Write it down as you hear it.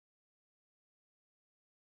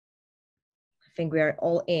I think we are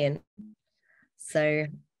all in. So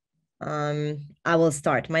I will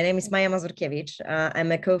start. My name is Maia Mazurkiewicz.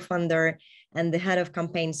 I'm a co-founder and the head of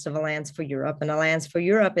campaigns of Alliance for Europe. And Alliance for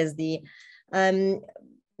Europe is the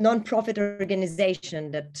non-profit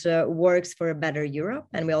organization that works for a better Europe.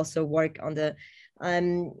 And we also work on the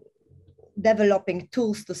developing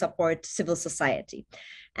tools to support civil society.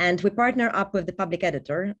 And we partner up with the public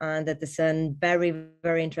editor. That is a very,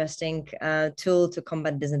 very interesting tool to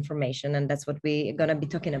combat disinformation. And that's what we're going to be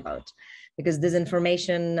talking about. Because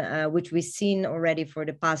disinformation, which we've seen already for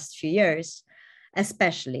the past few years,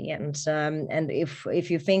 especially, and if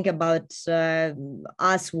you think about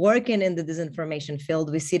us working in the disinformation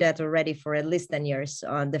field, we see that already for at least 10 years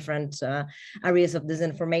on different areas of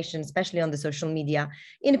disinformation, especially on the social media,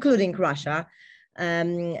 including Russia,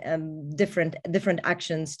 different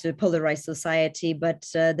actions to polarize society. But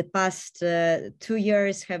the past 2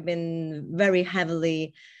 years have been very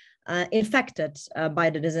heavily infected by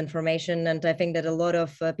the disinformation, and I think that a lot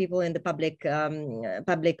of people in the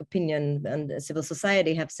public opinion and civil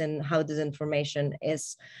society have seen how disinformation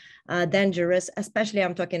is dangerous. Especially,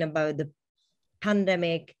 I'm talking about the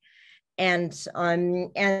pandemic and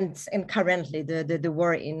currently the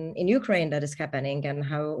war in Ukraine that is happening, and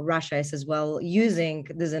how Russia is as well using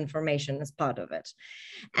disinformation as part of it.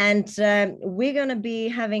 And we're going to be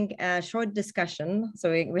having a short discussion.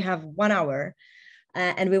 So we have 1 hour.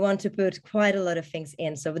 And we want to put quite a lot of things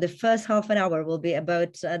in. So the first half an hour will be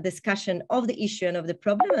about discussion of the issue and of the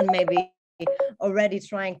problem, and maybe already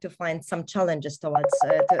trying to find some challenges towards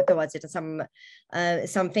it,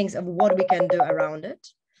 some things of what we can do around it.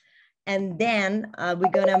 And then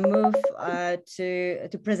we're gonna move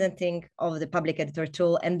to presenting of the public editor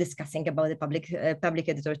tool and discussing about the public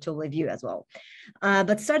editor tool with you as well.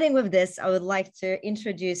 But starting with this, I would like to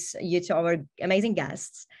introduce you to our amazing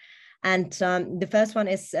guests. And the first one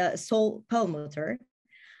is Saul Perlmutter,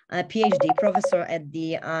 a PhD professor at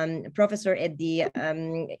the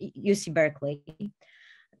UC Berkeley,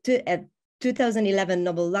 a 2011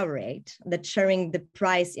 Nobel Laureate, that's sharing the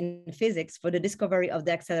prize in physics for the discovery of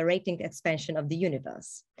the accelerating expansion of the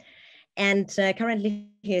universe. And currently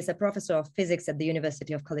he is a professor of physics at the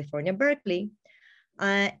University of California, Berkeley,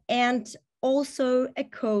 and also a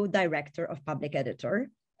co-director of Public Editor.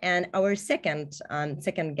 And our second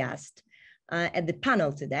guest at the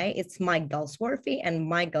panel today, it's Mike Galsworthy. And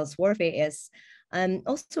Mike Galsworthy is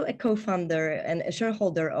also a co-founder and a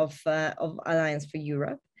shareholder of Alliance for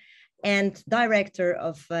Europe and director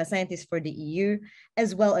of Scientists for the EU,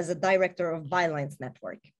 as well as a director of Byline's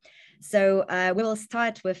network. So we will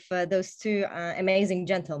start with those two amazing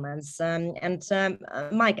gentlemen.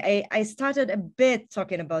 Mike, I started a bit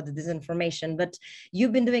talking about the disinformation, but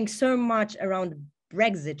you've been doing so much around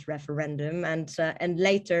Brexit referendum and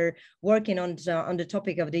later working on the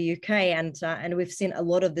topic of the UK, and we've seen a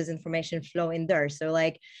lot of disinformation flow in there. So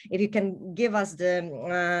like, if you can give us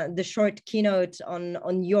the short keynote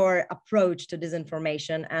on your approach to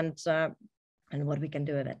disinformation and what we can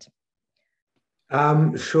do with it.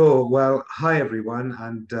 Sure. Well, hi everyone,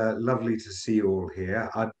 and lovely to see you all here.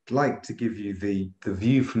 I'd like to give you the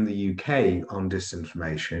view from the UK on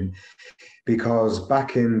disinformation, because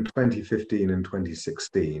back in 2015 and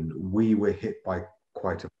 2016, we were hit by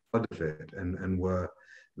quite a lot of it and were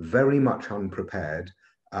very much unprepared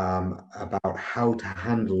about how to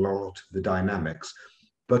handle a lot of the dynamics.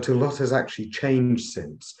 But a lot has actually changed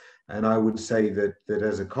since. And I would say that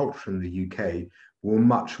as a culture in the UK, we're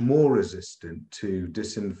much more resistant to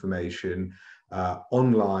disinformation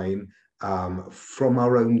online from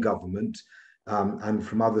our own government and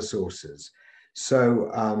from other sources.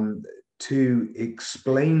 So to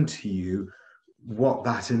explain to you what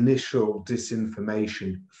that initial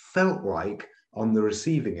disinformation felt like on the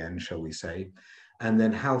receiving end, shall we say, and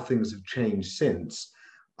then how things have changed since,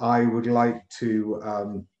 I would like to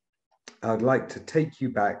I'd like to take you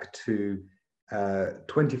back to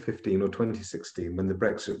 2015 or 2016 when the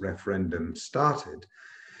Brexit referendum started.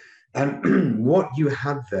 And what you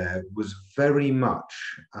had there was very much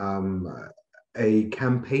a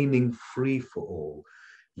campaigning free-for-all.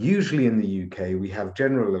 Usually in the UK, we have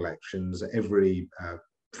general elections every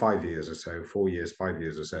 5 years or so, 4 years, 5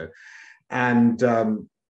 years or so. And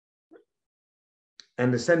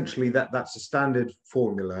essentially that's a standard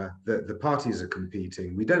formula that the parties are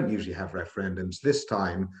competing. We don't usually have referendums. This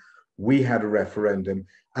time we had a referendum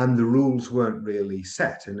and the rules weren't really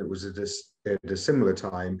set. And it was at a similar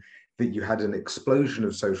time that you had an explosion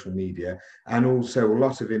of social media and also a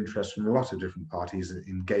lot of interest from a lot of different parties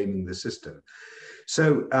in gaming the system.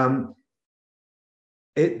 So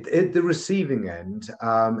at the receiving end,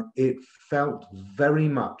 it felt very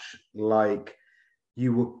much like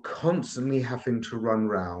you were constantly having to run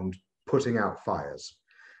around putting out fires.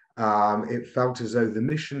 It felt as though the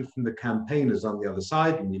mission from the campaigners on the other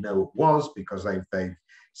side, and you know it was because they've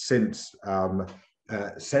since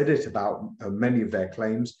said it about many of their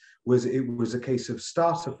claims, was it was a case of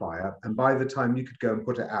start a fire, and by the time you could go and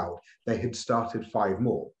put it out, they had started 5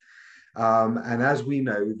 more. And as we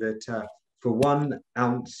know that for 1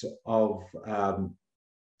 ounce of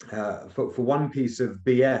for 1 piece of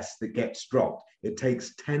BS that gets dropped, it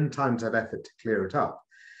takes 10 times that effort to clear it up.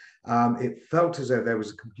 It felt as though there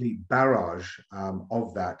was a complete barrage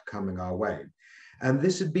of that coming our way. And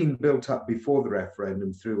this had been built up before the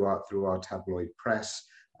referendum through our tabloid press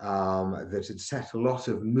that had set a lot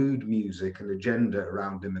of mood music and agenda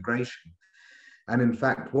around immigration. And in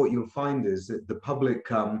fact, what you'll find is that the public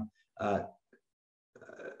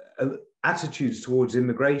attitudes towards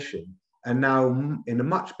immigration are now in a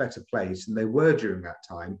much better place than they were during that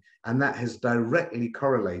time. And that has directly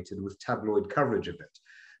correlated with tabloid coverage of it.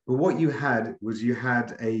 But what you had was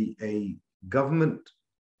a government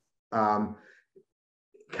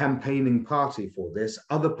campaigning party for this,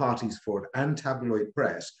 other parties for it, and tabloid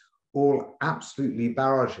press, all absolutely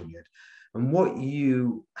barraging it. And what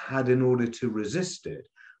you had in order to resist it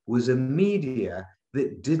was a media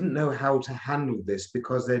that didn't know how to handle this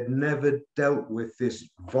because they'd never dealt with this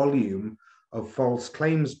volume of false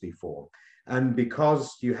claims before. And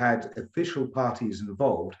because you had official parties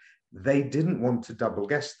involved, they didn't want to double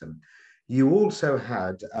guess them. You also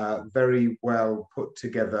had very well put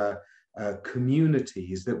together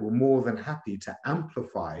communities that were more than happy to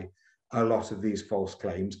amplify a lot of these false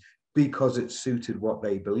claims because it suited what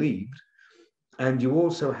they believed. And you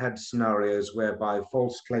also had scenarios whereby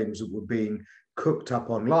false claims that were being cooked up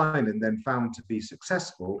online and then found to be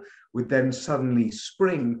successful would then suddenly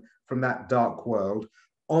spring from that dark world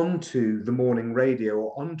onto the morning radio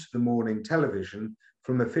or onto the morning television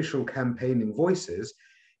from official campaigning voices,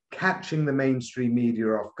 catching the mainstream media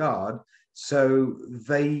off guard, so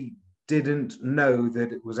they didn't know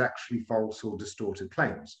that it was actually false or distorted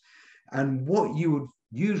claims. And what you would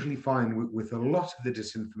usually find with a lot of the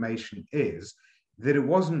disinformation is that it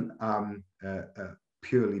wasn't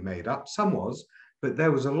purely made up. Some was, but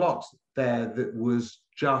there was a lot there that was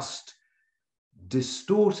just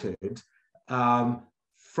distorted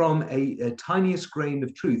from a tiniest grain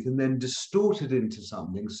of truth and then distorted into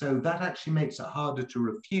something. So that actually makes it harder to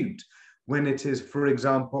refute when it is, for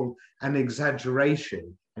example, an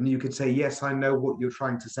exaggeration. And you could say, yes, I know what you're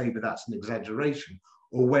trying to say, but that's an exaggeration.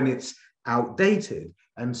 Or when it's outdated.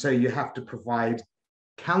 And so you have to provide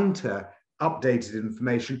counter updated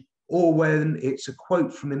information, or when it's a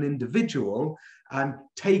quote from an individual and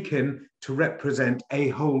taken to represent a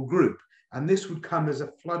whole group. And this would come as a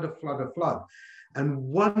flood. And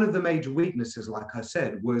one of the major weaknesses, like I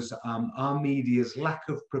said, was our media's lack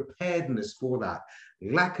of preparedness for that,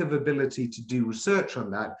 lack of ability to do research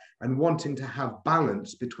on that, and wanting to have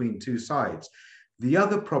balance between two sides. The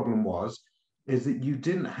other problem is that you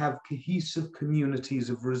didn't have cohesive communities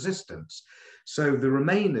of resistance. So the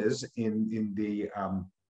Remainers in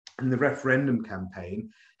the referendum campaign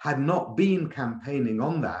had not been campaigning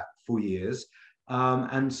on that for years,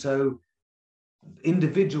 and so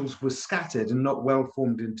individuals were scattered and not well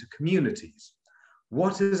formed into communities.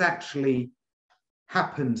 What has actually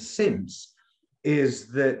happened since is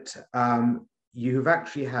that you have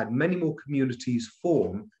actually had many more communities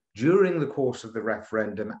form during the course of the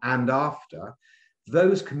referendum and after.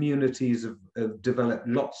 Those communities have developed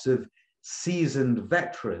lots of seasoned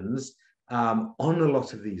veterans on a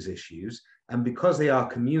lot of these issues. And because they are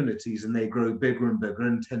communities and they grow bigger and bigger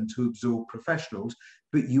and tend to absorb professionals,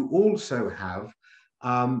 but you also have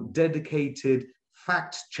dedicated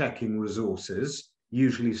fact-checking resources,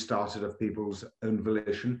 usually started of people's own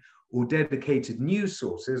volition, or dedicated news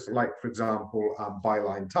sources, like, for example,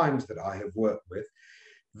 Byline Times that I have worked with,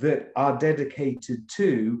 that are dedicated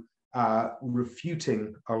to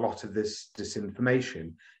refuting a lot of this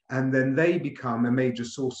disinformation. And then they become a major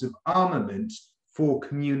source of armament for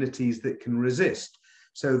communities that can resist.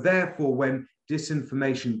 So therefore, when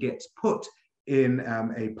disinformation gets put in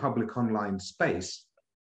a public online space,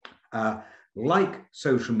 like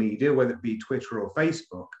social media, whether it be Twitter or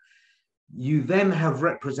Facebook, you then have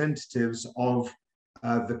representatives of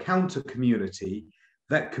the counter community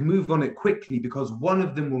that can move on it quickly because one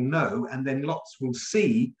of them will know and then lots will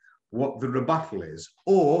see what the rebuttal is.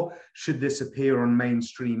 Or should this appear on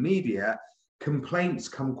mainstream media, complaints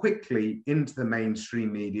come quickly into the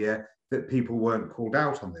mainstream media that people weren't called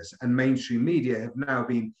out on this. And mainstream media have now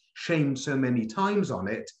been shamed so many times on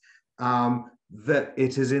it that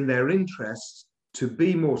it is in their interests to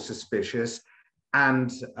be more suspicious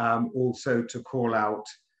and also to call out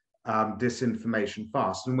disinformation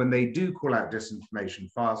fast. And when they do call out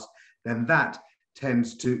disinformation fast, then that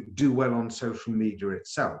tends to do well on social media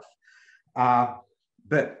itself.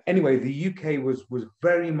 But anyway, the UK was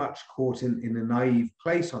very much caught in a naive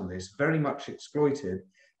place on this, very much exploited.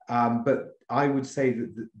 But I would say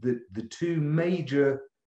that the two major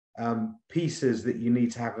pieces that you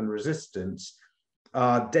need to have in resistance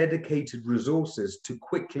are dedicated resources to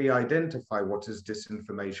quickly identify what is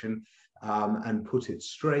disinformation and put it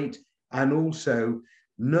straight, and also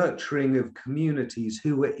nurturing of communities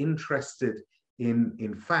who are interested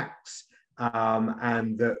in facts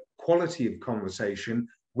and the quality of conversation,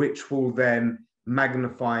 which will then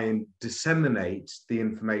magnify and disseminate the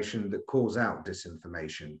information that calls out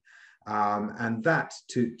disinformation. And that,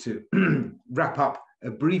 to wrap up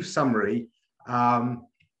a brief summary,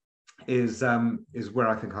 is where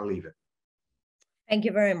I think I'll leave it. Thank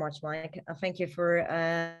you very much, Mike. Thank you for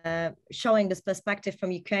showing this perspective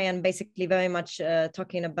from UK and basically very much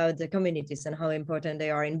talking about the communities and how important they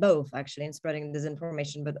are in both, actually, in spreading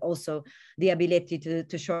disinformation, but also the ability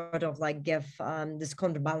to sort of like give this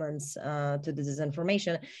counterbalance to the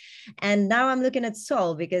disinformation. And now I'm looking at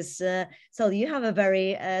Saul, because Saul, you have a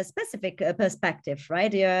very specific perspective,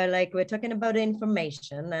 right? You're like, we're talking about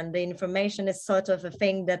information, and the information is sort of a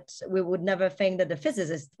thing that we would never think that the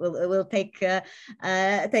physicist will take a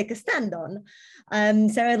stand on.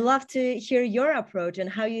 So I'd love to hear your approach and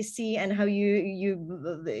how you see and how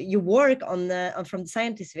you work on from the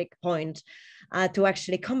scientific point to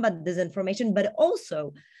actually combat disinformation, but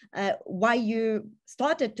also why you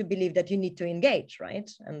started to believe that you need to engage,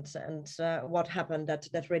 right? And what happened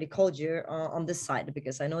that really called you on this side,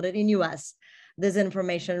 because I know that in US,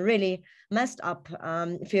 disinformation really messed up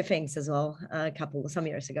a few things as well some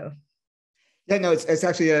years ago. Yeah, no, it's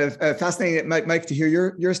actually fascinating, Mike, to hear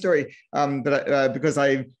your story. But because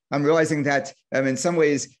I'm realizing that in some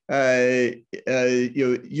ways, UK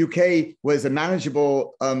was a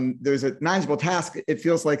manageable. There's a manageable task. It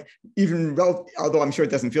feels like, even although I'm sure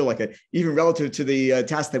it doesn't feel like it, even relative to the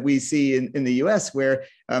task that we see in the US, where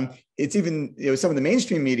it's even some of the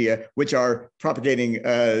mainstream media which are propagating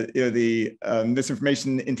the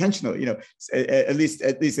misinformation intentionally. At least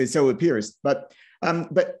so it appears, but.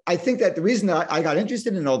 But I think that the reason I got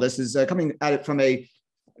interested in all this is coming at it from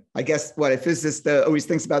I guess what a physicist always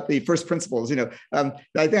thinks about, the first principles. I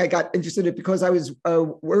think I got interested in it because I was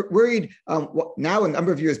worried now, a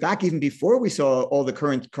number of years back, even before we saw all the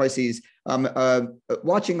current crises,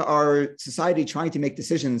 watching our society trying to make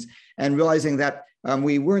decisions and realizing that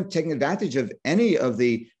we weren't taking advantage of any of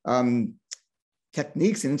the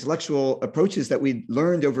techniques and intellectual approaches that we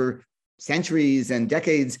learned over centuries and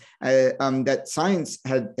decades that science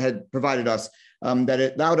had provided us, that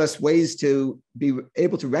it allowed us ways to be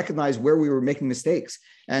able to recognize where we were making mistakes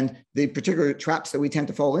and the particular traps that we tend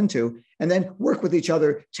to fall into, and then work with each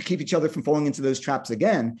other to keep each other from falling into those traps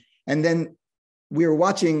again. And then we were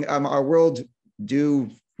watching our world do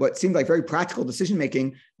what seemed like very practical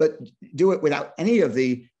decision-making, but do it without any of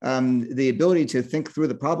the ability to think through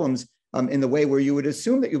the problems in the way where you would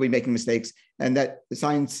assume that you'll be making mistakes, and that the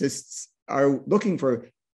scientists are looking for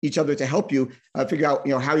each other to help you figure out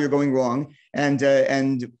how you're going wrong and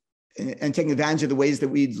taking advantage of the ways that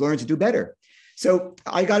we learn to do better. So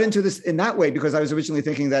I got into this in that way because I was originally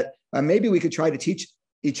thinking that maybe we could try to teach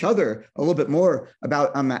each other a little bit more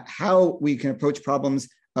about how we can approach problems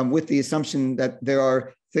with the assumption that there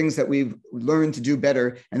are things that we've learned to do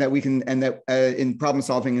better and that we can, and that in problem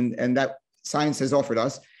solving, and that science has offered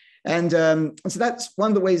us. And so that's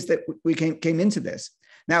one of the ways that we came into this.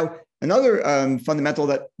 Now, another fundamental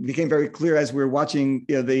that became very clear as we were watching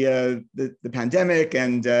the pandemic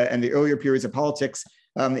and the earlier periods of politics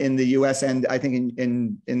in the US, and I think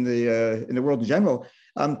in the world in general,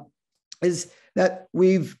 is that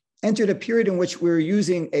we've entered a period in which we're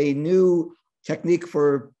using a new technique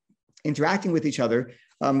for interacting with each other,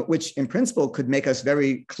 which in principle could make us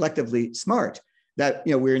very collectively smart. That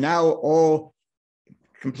we're now all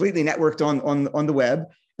completely networked on the web,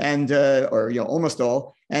 and or almost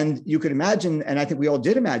all. And you could imagine, and I think we all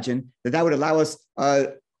did imagine, that would allow us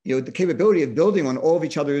the capability of building on all of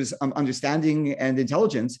each other's understanding and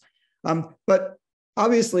intelligence. But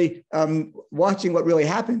obviously, watching what really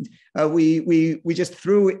happened, we just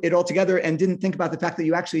threw it all together and didn't think about the fact that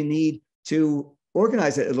you actually need to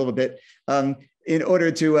organize it a little bit in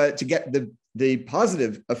order to get the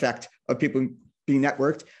positive effect of people being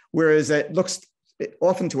networked, whereas it looks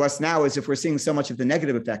often to us now as if we're seeing so much of the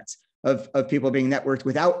negative effects of people being networked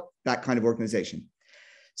without that kind of organization.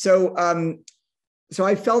 So, so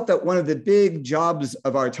I felt that one of the big jobs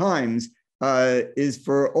of our times is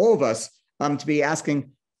for all of us to be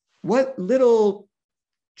asking, what little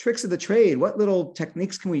tricks of the trade, what little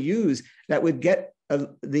techniques can we use that would get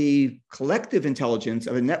the collective intelligence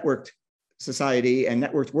of a networked society and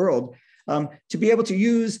networked world to be able to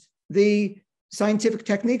use the scientific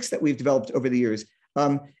techniques that we've developed over the years.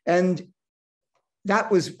 And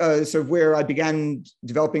that was sort of where I began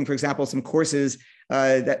developing, for example, some courses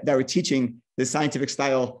that were teaching the scientific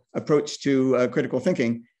style approach to critical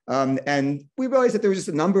thinking. And we realized that there was just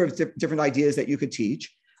a number of different ideas that you could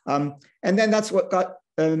teach. And then that's what got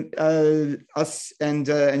us, and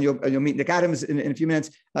you'll meet Nick Adams in a few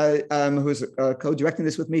minutes, who's co-directing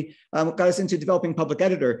this with me, got us into developing Public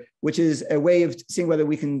Editor, which is a way of seeing whether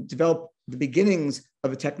we can develop the beginnings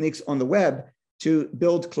of the techniques on the web to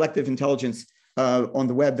build collective intelligence on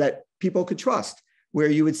the web that people could trust, where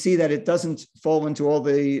you would see that it doesn't fall into all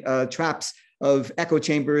the traps of echo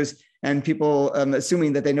chambers and people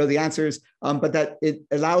assuming that they know the answers, but that it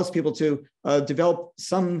allows people to develop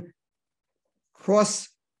some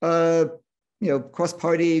cross-party,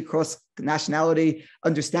 cross-nationality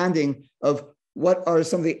understanding of what are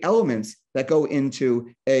some of the elements that go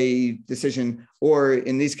into a decision, or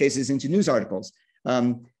in these cases, into news articles.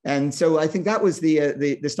 And so I think that was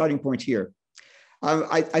the starting point here.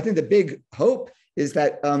 I think the big hope is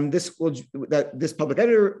that this Public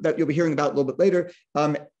Editor that you'll be hearing about a little bit later,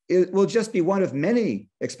 it will just be one of many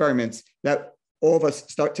experiments that all of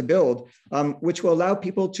us start to build, which will allow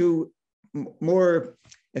people to more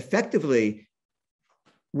effectively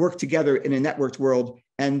work together in a networked world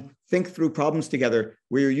and think through problems together,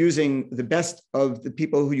 where you're using the best of the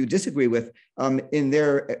people who you disagree with in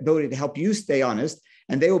their ability to help you stay honest,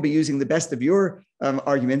 and they will be using the best of your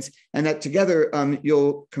arguments, and that together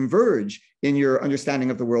you'll converge in your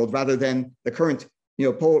understanding of the world rather than the current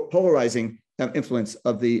polarizing influence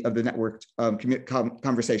of the networked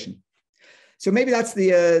conversation. So maybe that's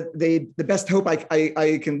the best hope I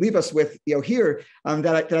can leave us with here,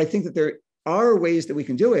 that I think that there are ways that we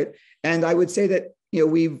can do it. And I would say that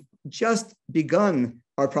we've just begun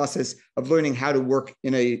our process of learning how to work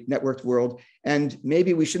in a networked world. And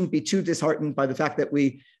maybe we shouldn't be too disheartened by the fact that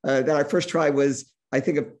that our first try was, I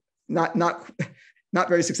think, not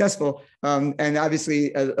very successful, and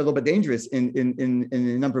obviously a little bit dangerous in a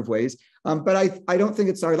number of ways. But I don't think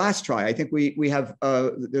it's our last try. I think we have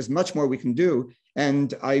there's much more we can do,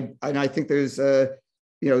 and I think there's there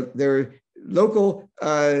are local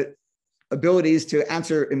abilities to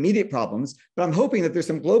answer immediate problems, but I'm hoping that there's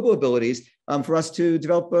some global abilities for us to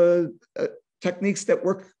develop techniques that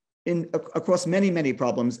work across many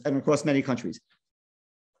problems and across many countries.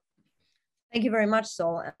 Thank you very much,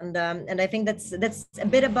 Saul. And I think that's a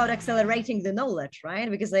bit about accelerating the knowledge, right?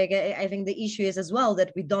 Because I think the issue is as well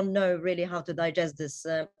that we don't know really how to digest this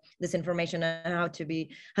information and how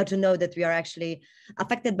to know that we are actually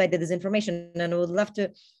affected by the disinformation. And I would love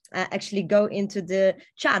to actually go into the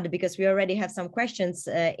chat, because we already have some questions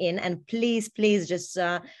in, and please just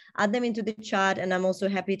add them into the chat. And I'm also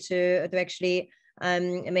happy to actually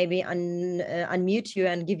maybe unmute you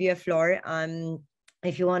and give you a floor.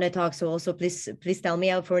 If you want to talk, so also please tell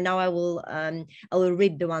me. For now, I will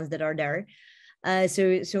read the ones that are there.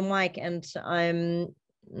 So Mike, and I'm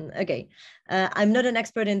okay. I'm not an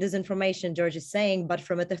expert in disinformation, George is saying, but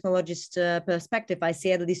from a technologist perspective, I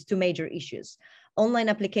see at least two major issues: online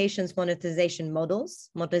applications monetization models,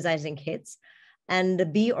 monetizing hits,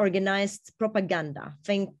 and B, organized propaganda.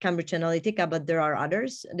 Think Cambridge Analytica, but there are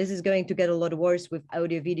others. This is going to get a lot worse with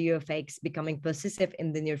audio video fakes becoming persistent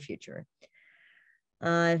in the near future.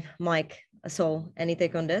 Mike, Saul, any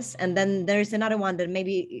take on this? And then there's another one that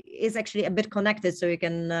maybe is actually a bit connected, so you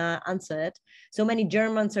can answer it. So many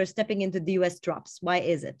Germans are stepping into the US traps. Why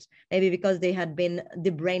is it? Maybe because they had been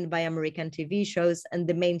debrained by American TV shows and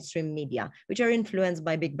the mainstream media, which are influenced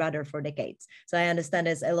by Big Brother for decades. So I understand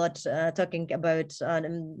there's a lot talking about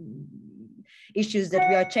issues that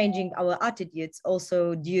we are changing our attitudes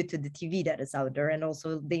also due to the TV that is out there, and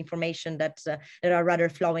also the information that are rather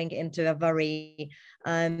flowing into a very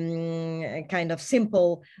kind of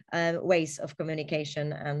simple ways of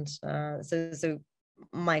communication. And so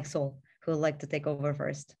Mike, Saul, who would like to take over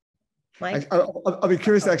first? Mike? I'll be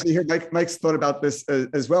curious to actually hear Mike's thought about this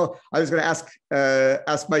as well. I was going to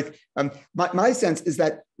ask Mike. My sense is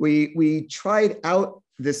that we tried out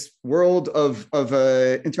this world of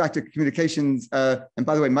interactive communications. And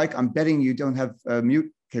by the way, Mike, I'm betting you don't have mute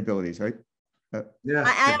capabilities, right? Yeah,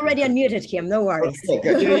 I already unmuted him. No worries.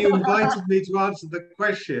 Yeah, you invited me to answer the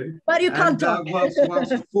question, but you can't talk. whilst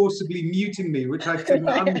forcibly muting me, which I couldn't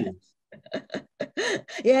unmute.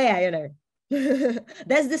 Yeah, you know.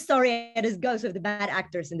 That's the story that goes with the bad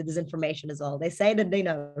actors in the disinformation as well. They say that they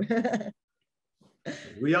know.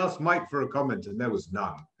 We asked Mike for a comment and there was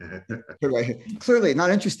none. Clearly not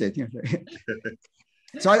interested.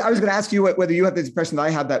 So I was going to ask you whether you have the impression that I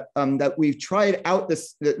have that that we've tried out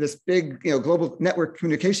this big global network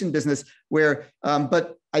communication business where,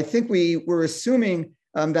 but I think we were assuming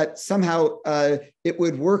that somehow it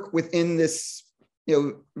would work within this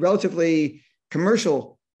relatively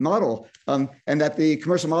commercial model, and that the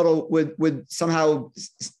commercial model would somehow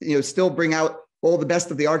still bring out all the best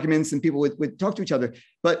of the arguments and people would talk to each other.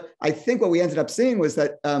 But I think what we ended up seeing was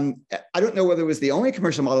that, I don't know whether it was the only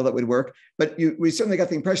commercial model that would work, but we certainly got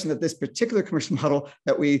the impression that this particular commercial model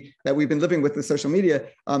that we've been living with social media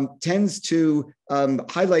tends to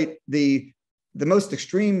highlight the most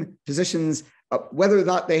extreme positions, whether or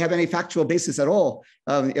not they have any factual basis at all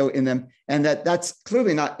in them. And that's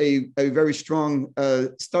clearly not a very strong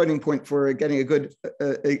starting point for getting a good,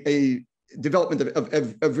 a development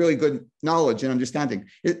of really good knowledge and understanding.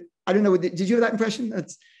 I don't know, did you have that impression?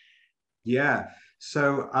 Yeah,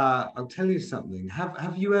 so I'll tell you something.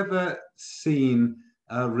 Have you ever seen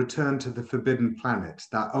Return to the Forbidden Planet,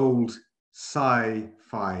 that old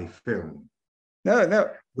sci-fi film? No.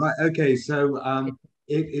 Right, okay, so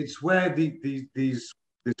it's where this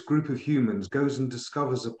group of humans goes and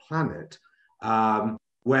discovers a planet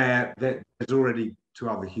where there's already 2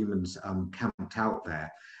 other humans camped out there.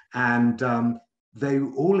 And they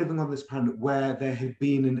were all living on this planet where there had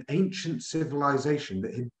been an ancient civilization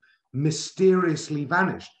that had mysteriously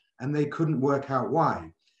vanished, and they couldn't work out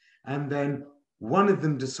why. And then one of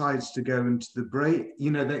them decides to go into the brain,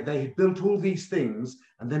 they had built all these things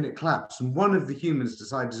and then it collapsed. And one of the humans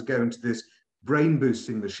decided to go into this brain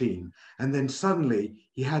boosting machine. And then suddenly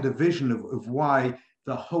he had a vision of why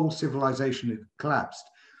the whole civilization had collapsed.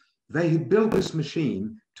 They had built this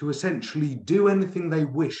machine to essentially do anything they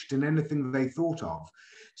wished and anything they thought of.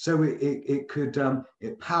 So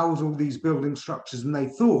it powers all these building structures, and they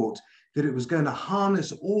thought that it was going to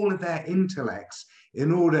harness all of their intellects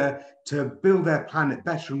in order to build their planet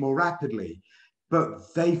better and more rapidly.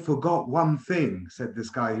 But they forgot one thing, said this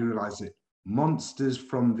guy who realized it: monsters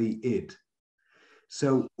from the id.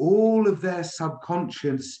 So all of their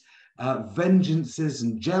subconscious vengeances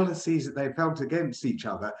and jealousies that they felt against each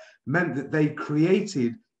other meant that they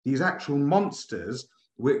created these actual monsters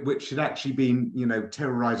which had actually been,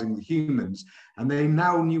 terrorizing the humans, and they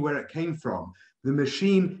now knew where it came from. The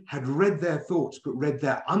machine had read their thoughts, but read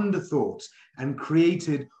their underthoughts and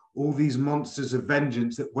created all these monsters of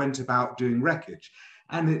vengeance that went about doing wreckage.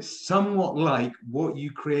 And it's somewhat like what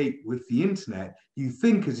you create with the internet. You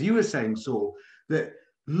think, as you were saying, Saul, that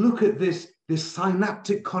look at this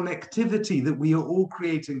synaptic connectivity that we are all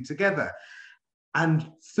creating together,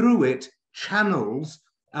 and through it channels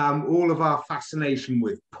all of our fascination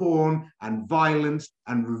with porn and violence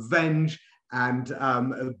and revenge and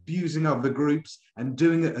abusing other groups and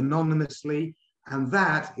doing it anonymously. And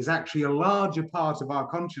that is actually a larger part of our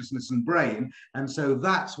consciousness and brain. And so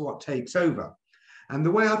that's what takes over. And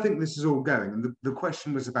the way I think this is all going, and the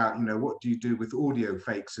question was about, what do you do with audio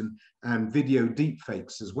fakes and video deep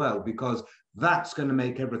fakes as well, because that's going to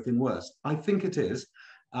make everything worse. I think it is.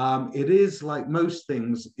 It is, like most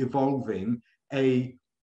things, evolving a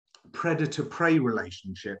predator-prey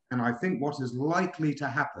relationship. And I think what is likely to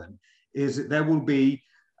happen is that there will be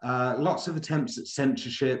lots of attempts at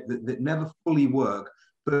censorship that never fully work,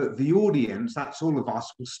 but the audience, that's all of us,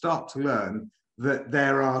 will start to learn that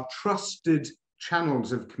there are trusted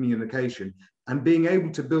channels of communication, and being able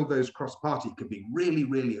to build those cross-party can be really,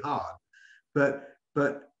 really hard. But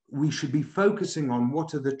we should be focusing on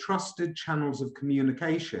what are the trusted channels of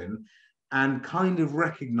communication and kind of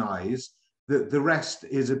recognize that the rest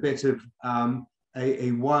is a bit of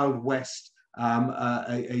a Wild West,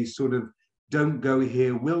 a sort of don't go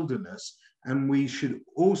here wilderness. And we should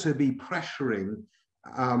also be pressuring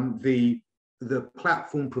the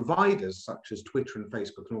platform providers such as Twitter and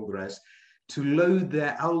Facebook and all the rest to load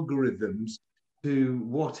their algorithms to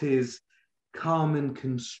what is calm and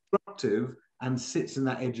constructive and sits in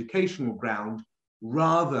that educational ground,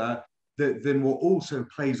 rather than what also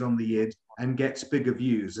plays on the id and gets bigger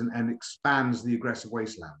views and expands the aggressive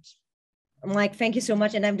wastelands. Mike, thank you so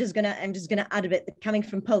much. And I'm just gonna add a bit. Coming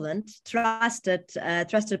from Poland, trusted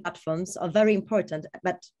platforms are very important.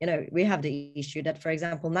 But we have the issue that, for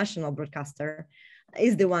example, national broadcaster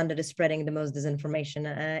is the one that is spreading the most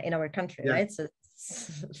disinformation in our country, yeah. Right? So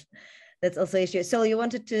that's also an issue. So you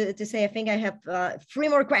wanted to say, I think I have 3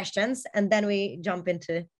 more questions, and then we jump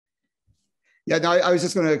into. Yeah, no, I was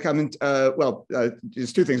just going to comment.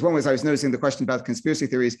 Just 2 things. One was I was noticing the question about conspiracy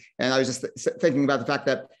theories, and I was just thinking about the fact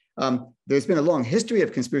that There's been a long history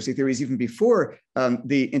of conspiracy theories even before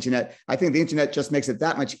the internet. I think the internet just makes it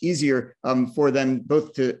that much easier for them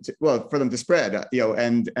both for them to spread,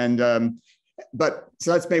 but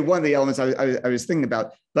so that's maybe one of the elements I was thinking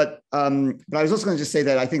about. But I was also going to just say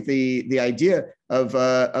that I think the idea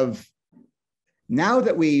of now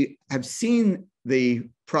that we have seen the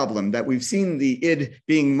problem, that we've seen the id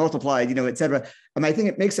being multiplied, et cetera, I think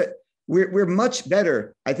it makes it, we're much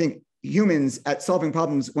better, I think, humans at solving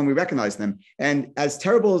problems when we recognize them. And as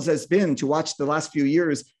terrible as it's been to watch the last few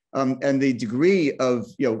years and the degree of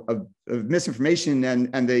misinformation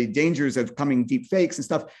and the dangers of coming deep fakes and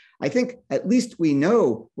stuff, I think at least we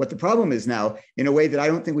know what the problem is now in a way that I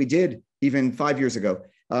don't think we did even 5 years ago.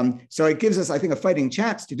 So it gives us, I think, a fighting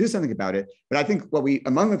chance to do something about it. But I think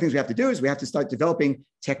among the things we have to do is we have to start developing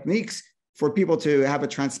techniques for people to have a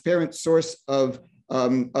transparent source of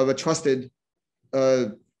a trusted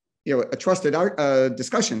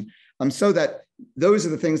discussion, so that those are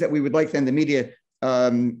the things that we would like then the media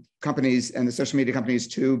companies and the social media companies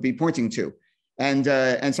to be pointing to. And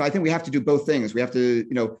so I think we have to do both things. We have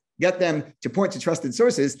to, get them to point to trusted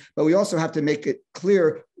sources, but we also have to make it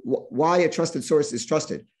clear why a trusted source is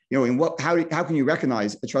trusted. How can you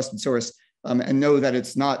recognize a trusted source and know that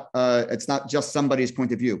it's not just somebody's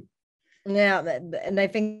point of view? Yeah, and I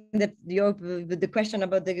think that the question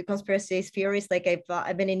about the conspiracy theories, like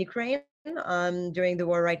I've been in Ukraine during the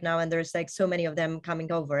war right now, and there's like so many of them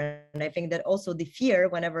coming over, and I think that also the fear,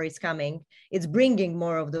 whenever it's coming, it's bringing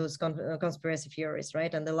more of those conspiracy theories,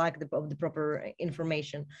 right, and the lack of the proper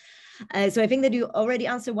information. So I think that you already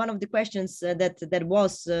answered one of the questions that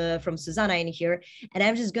was from Susanna in here, and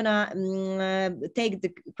I'm just gonna take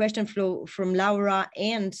the question from Laura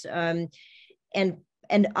and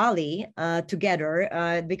Ali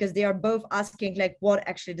together, because they are both asking like what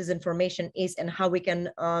actually disinformation is and how we can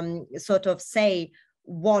sort of say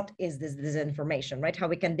what is this disinformation, right? How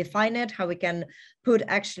we can define it, how we can put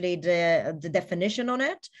actually the definition on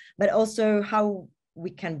it, but also how we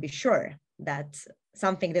can be sure that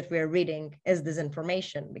something that we're reading is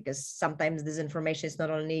disinformation, because sometimes disinformation is not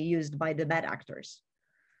only used by the bad actors,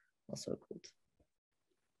 also good.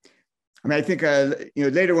 I think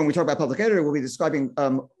later when we talk about public editor, we'll be describing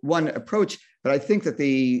one approach, but I think that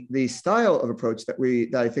the style of approach that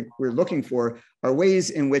I think we're looking for are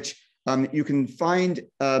ways in which you can find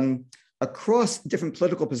across different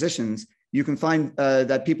political positions, you can find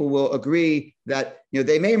that people will agree that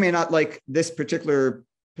they may or may not like this particular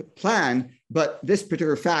plan, but this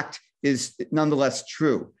particular fact is nonetheless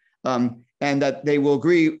true, and that they will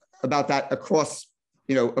agree about that across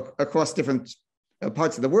different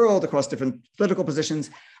parts of the world, across different political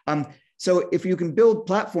positions. So if you can build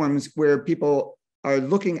platforms where people are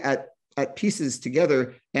looking at pieces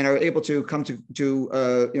together and are able to come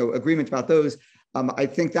to agreement about those, I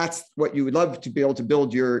think that's what you would love to be able to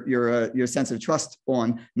build your sense of trust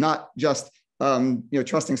on, not just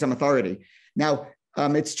trusting some authority. Now,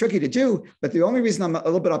 it's tricky to do, but the only reason I'm a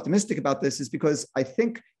little bit optimistic about this is because I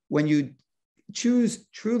think when you choose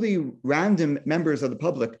truly random members of the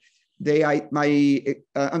public, my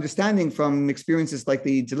understanding from experiences like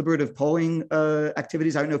the deliberative polling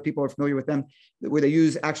activities, I don't know if people are familiar with them, where they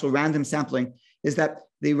use actual random sampling, is that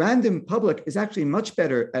the random public is actually much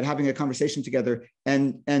better at having a conversation together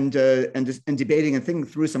and debating and thinking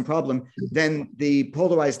through some problem than the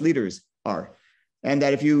polarized leaders are. And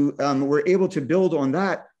that if you were able to build on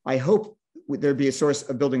that, I hope there'd be a source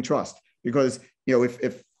of building trust. Because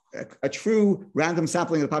if a true random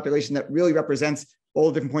sampling of the population that really represents all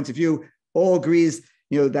different points of view, all agrees,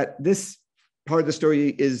 that this part of the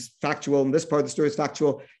story is factual and this part of the story is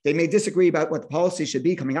factual. They may disagree about what the policy should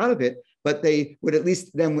be coming out of it, but they would at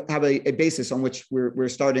least then have a basis on which we're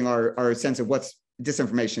starting our sense of what's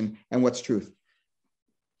disinformation and what's truth.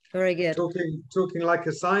 Very good. Talking like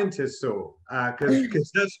a scientist, Saul, because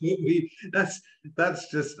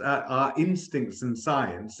that's just our instincts in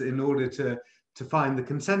science in order to find the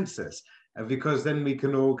consensus. Because then we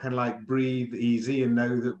can all kind of like breathe easy and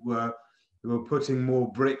know that we're putting more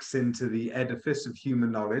bricks into the edifice of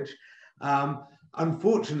human knowledge.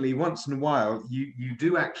 Unfortunately, once in a while, you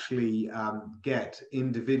do actually get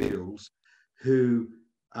individuals who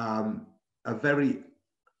are very,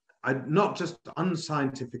 not just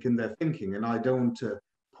unscientific in their thinking, and I don't want to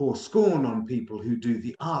pour scorn on people who do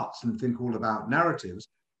the arts and think all about narratives,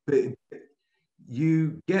 but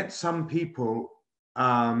you get some people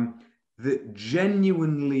that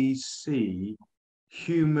genuinely see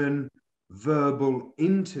human verbal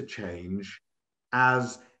interchange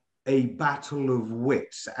as a battle of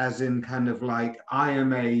wits, as in kind of like, I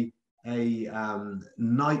am a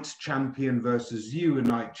knight champion versus you, a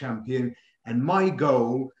knight champion, and my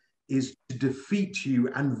goal is to defeat you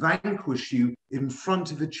and vanquish you in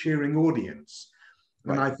front of a cheering audience.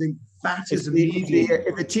 And I think that is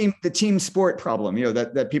the team sport problem, you know,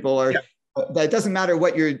 that people are, that it doesn't matter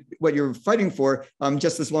what you're fighting for,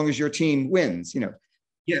 just as long as your team wins, you know.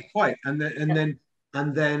 Yeah, quite. And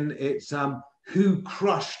then it's who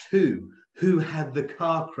crushed who had the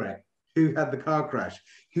car crash,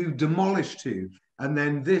 who demolished who. And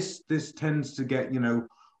then this tends to get, you know,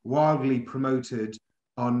 wildly promoted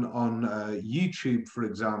on YouTube, for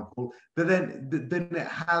example. But then it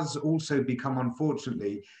has also become,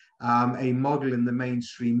 unfortunately, a model in the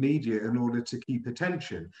mainstream media in order to keep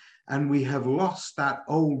attention. And we have lost that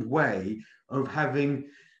old way of having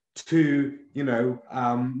to, you know,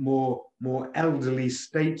 more elderly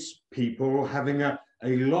statespeople having a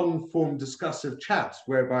long form discussive chat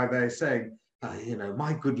whereby they're saying, you know,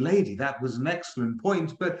 my good lady, that was an excellent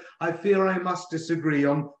point, but I fear I must disagree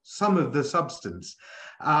on some of the substance.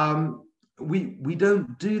 We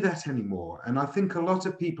don't do that anymore. And I think a lot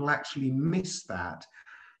of people actually miss that,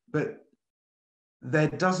 but there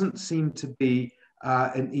doesn't seem to be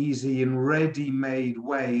an easy and ready-made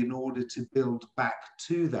way in order to build back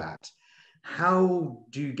to that. How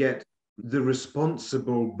do you get the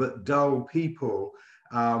responsible but dull people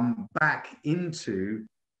back into,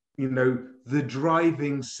 you know, the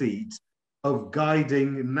driving seat of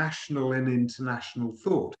guiding national and international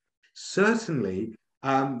thought? Certainly,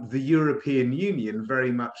 the European Union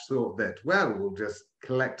very much thought that, well, we'll just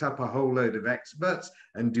collect up a whole load of experts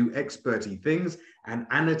and do experty things and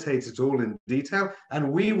annotate it all in detail,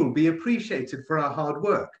 and we will be appreciated for our hard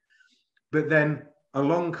work. But then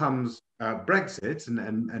along comes Brexit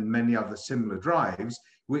and many other similar drives,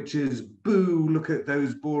 which is, boo, look at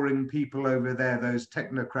those boring people over there, those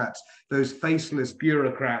technocrats, those faceless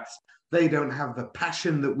bureaucrats. They don't have the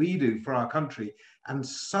passion that we do for our country. And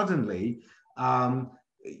suddenly,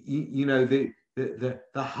 you know, the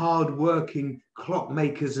hard-working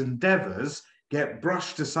clockmakers' endeavors get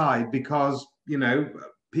brushed aside because, you know,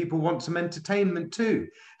 people want some entertainment too.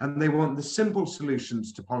 And they want the simple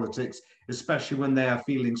solutions to politics, especially when they are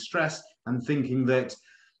feeling stressed and thinking that,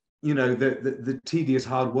 you know, the tedious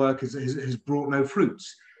hard work has brought no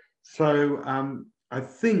fruits. So I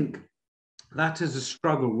think that is a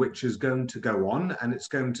struggle which is going to go on, and it's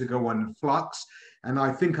going to go on in flux. And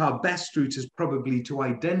I think our best route is probably to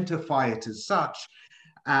identify it as such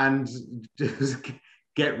and just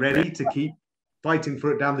get ready to keep fighting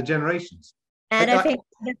for it down the generations. And I think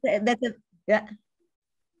yeah.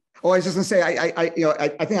 Oh, I was just going to say,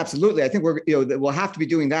 I think absolutely. I think we'll have to be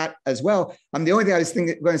doing that as well. The only thing I was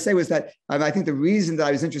going to say was that I think the reason that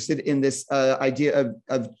I was interested in this idea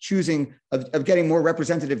of choosing, of getting more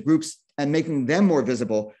representative groups and making them more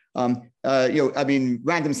visible,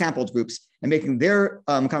 random sampled groups and making their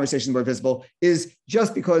conversations more visible, is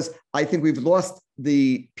just because I think we've lost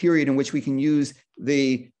the period in which we can use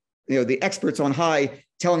the experts on high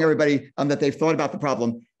telling everybody that they've thought about the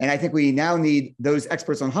problem. And I think we now need those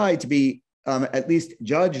experts on high to be at least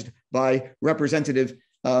judged by representative,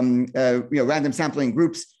 random sampling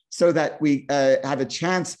groups, so that we have a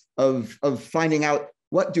chance of finding out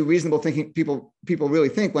what do reasonable thinking people really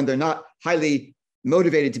think when they're not highly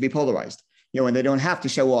motivated to be polarized. When they don't have to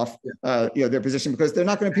show off, their position because they're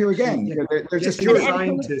not going to appear again. They're just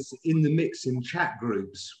scientists in the mix in chat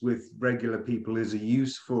groups with regular people is a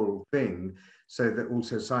useful thing, so that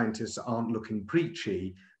also scientists aren't looking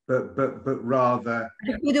preachy, but rather.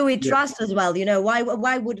 Who do we trust as well?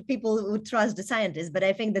 Why would people trust the scientists? But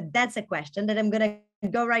I think that's a question that I'm going to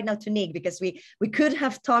go right now to Nick, because we could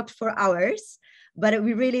have talked for hours. But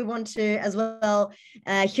we really want to as well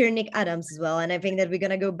hear Nick Adams as well. And I think that we're going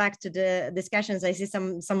to go back to the discussions. I see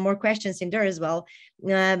some more questions in there as well.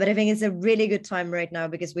 But I think it's a really good time right now,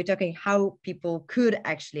 because we're talking how people could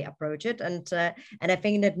actually approach it. And I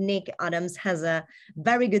think that Nick Adams has a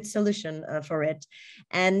very good solution for it.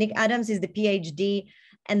 And Nick Adams is the PhD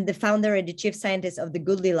and the founder and the chief scientist of the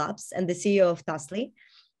Goodley Labs and the CEO of Tasly.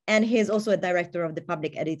 And he is also a director of the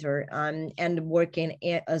public editor and working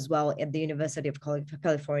as well at the University of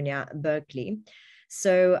California, Berkeley.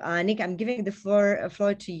 So Nick, I'm giving the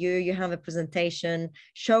floor to you. You have a presentation.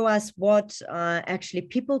 Show us what actually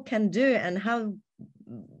people can do and how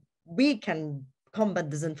we can combat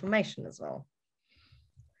disinformation as well.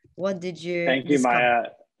 What did you Thank you, Maya.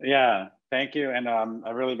 Yeah, thank you. And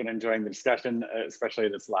I've really been enjoying the discussion, especially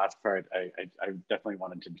this last part. I definitely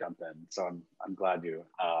wanted to jump in. So I'm glad you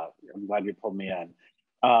pulled me in,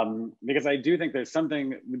 because I do think there's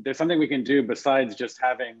something we can do besides just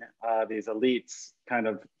having these elites kind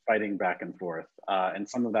of fighting back and forth. And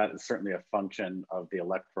some of that is certainly a function of the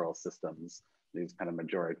electoral systems, these kind of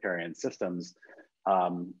majoritarian systems.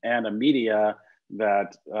 and a media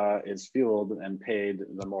that is fueled and paid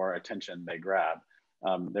the more attention they grab.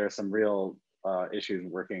 There are some real issues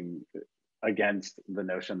working against the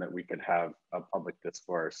notion that we could have a public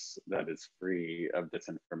discourse that is free of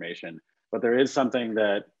disinformation. But there is something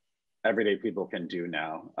that everyday people can do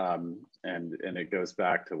now. And it goes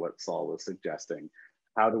back to what Saul was suggesting.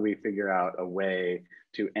 How do we figure out a way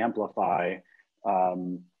to amplify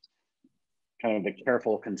kind of the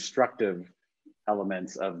careful, constructive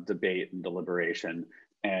elements of debate and deliberation,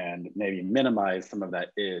 and maybe minimize some of that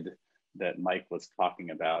id that Mike was talking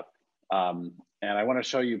about. And I want to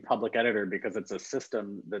show you Public Editor because it's a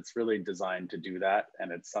system that's really designed to do that,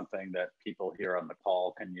 and it's something that people here on the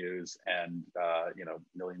call can use, and you know,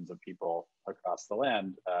 millions of people across the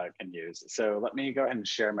land can use. So let me go ahead and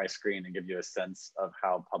share my screen and give you a sense of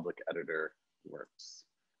how Public Editor works.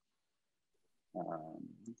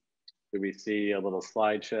 Do we see a little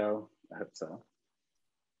slideshow? I hope so.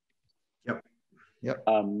 Yep. Yep.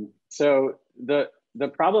 So the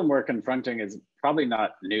problem we're confronting is probably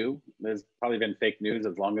not new. There's probably been fake news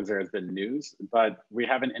as long as there has been news, but we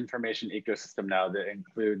have an information ecosystem now that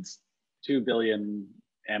includes 2 billion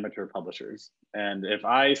amateur publishers. And if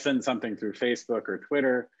I send something through Facebook or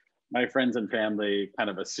Twitter, my friends and family kind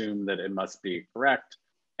of assume that it must be correct.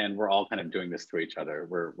 And we're all kind of doing this to each other.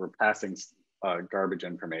 We're passing garbage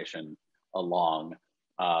information along.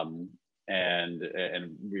 And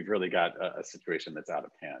we've really got a situation that's out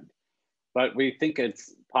of hand. But we think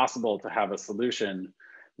it's possible to have a solution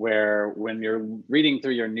where when you're reading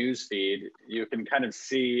through your news feed, you can kind of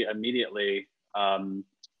see immediately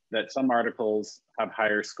that some articles have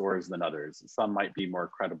higher scores than others. Some might be more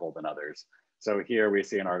credible than others. So here we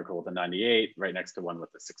see an article with a 98 right next to one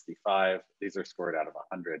with a 65. These are scored out of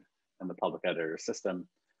 100 in the Public Editor system.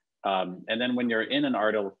 And then when you're in an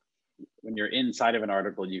article, when you're inside of an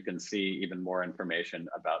article, you can see even more information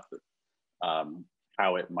about the,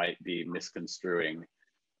 how it might be misconstruing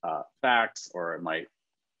facts, or it might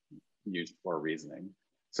use poor reasoning.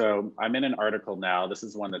 So I'm in an article now. This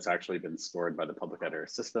is one that's actually been scored by the Public Editor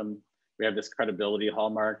system. We have this credibility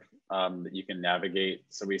hallmark that you can navigate.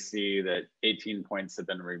 So we see that 18 points have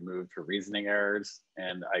been removed for reasoning errors,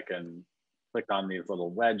 and I can click on these little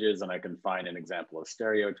wedges and I can find an example of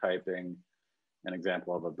stereotyping, an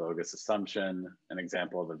example of a bogus assumption, an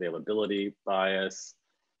example of availability bias,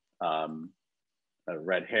 a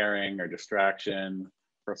red herring or distraction,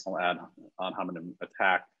 personal ad hominem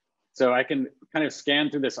attack. So I can kind of scan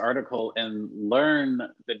through this article and learn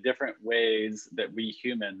the different ways that we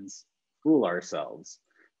humans fool ourselves.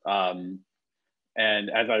 And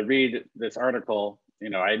as I read this article, you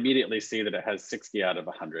know, I immediately see that it has 60 out of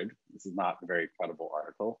 100. This is not a very credible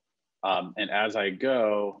article. And as I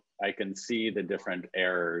go, I can see the different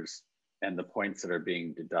errors and the points that are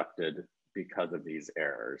being deducted because of these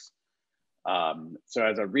errors. So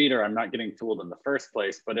as a reader, I'm not getting fooled in the first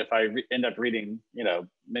place, but if I end up reading, you know,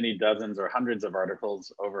 many dozens or hundreds of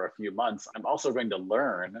articles over a few months, I'm also going to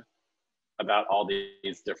learn about all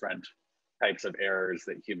these different types of errors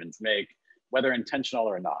that humans make, whether intentional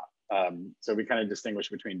or not. So we kind of distinguish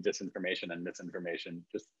between disinformation and misinformation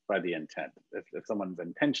just by the intent. If someone's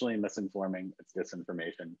intentionally misinforming, it's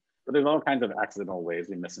disinformation. But there's all kinds of accidental ways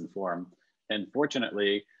we misinform. And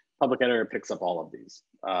fortunately, Public Editor picks up all of these.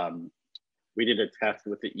 We did a test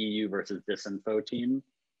with the EU versus Disinfo team,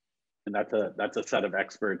 and that's a set of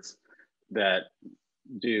experts that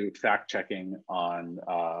do fact checking on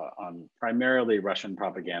primarily Russian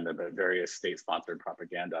propaganda, but various state-sponsored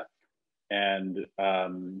propaganda. And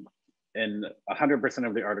in 100%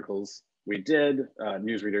 of the articles we did,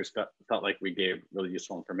 newsreaders felt like we gave really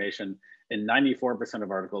useful information. In 94%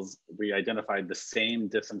 of articles, we identified the same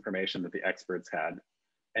disinformation that the experts had.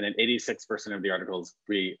 And in 86% of the articles,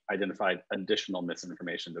 we identified additional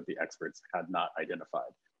misinformation that the experts had not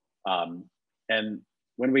identified. And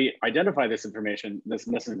when we identify this information, this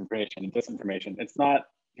misinformation and disinformation, it's not,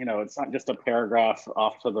 you know, it's not just a paragraph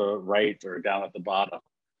off to the right or down at the bottom.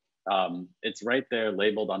 It's right there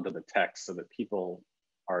labeled onto the text so that people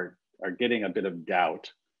are getting a bit of doubt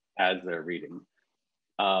as they're reading.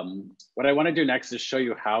 What I want to do next is show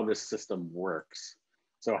you how this system works.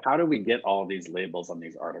 So how do we get all these labels on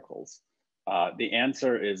these articles? The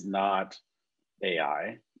answer is not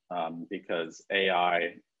AI, because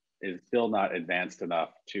AI is still not advanced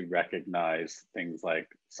enough to recognize things like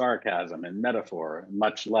sarcasm and metaphor,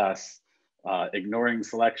 much less ignoring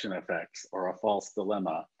selection effects or a false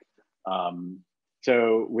dilemma.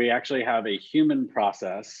 So we actually have a human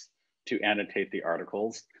process to annotate the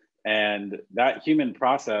articles, and that human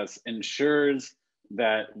process ensures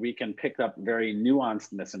that we can pick up very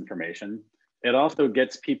nuanced misinformation. It also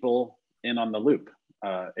gets people in on the loop.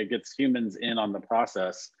 It gets humans in on the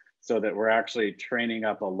process so that we're actually training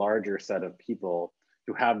up a larger set of people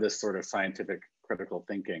who have this sort of scientific critical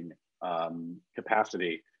thinking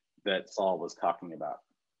capacity that Saul was talking about.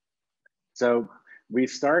 So we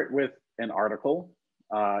start with an article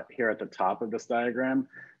here at the top of this diagram.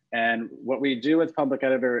 And what we do with Public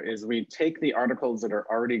Editor is we take the articles that are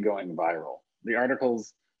already going viral, the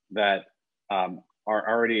articles that are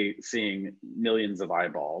already seeing millions of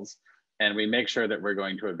eyeballs, and we make sure that we're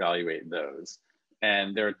going to evaluate those.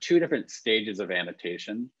 And there are two different stages of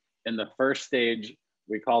annotation. In the first stage,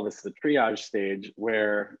 we call this the triage stage,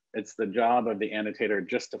 where it's the job of the annotator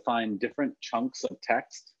just to find different chunks of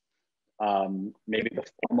text, maybe the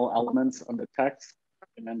formal elements of the text,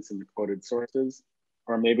 documents and quoted sources,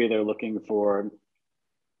 or maybe they're looking for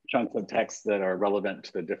chunks of text that are relevant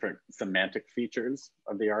to the different semantic features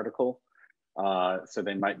of the article. So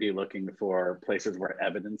they might be looking for places where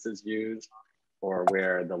evidence is used, or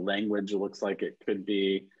where the language looks like it could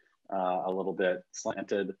be a little bit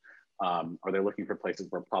slanted, or they're looking for places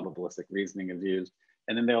where probabilistic reasoning is used.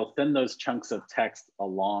 And then they'll send those chunks of text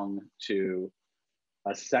along to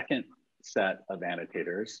a second set of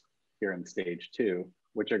annotators here in stage 2,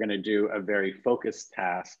 which are going to do a very focused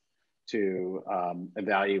task to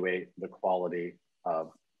evaluate the quality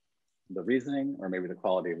of the reasoning, or maybe the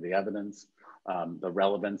quality of the evidence, the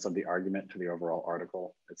relevance of the argument to the overall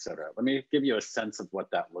article, etc. Let me give you a sense of what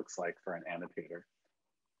that looks like for an annotator.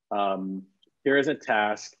 Here is a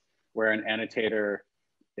task where an annotator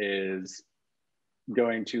is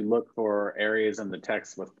going to look for areas in the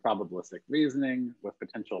text with probabilistic reasoning, with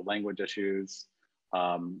potential language issues,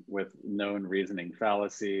 with known reasoning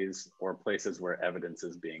fallacies, or places where evidence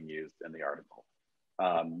is being used in the article.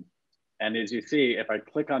 And as you see, if I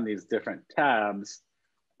click on these different tabs,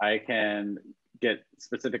 I can get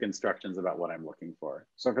specific instructions about what I'm looking for.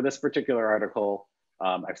 So for this particular article,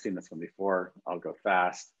 I've seen this one before, I'll go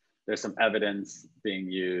fast. There's some evidence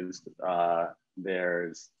being used.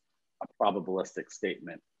 There's a probabilistic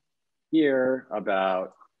statement here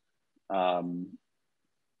about,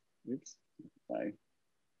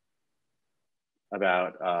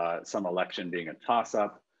 some election being a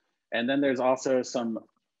toss-up. And then there's also some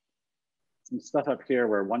stuff up here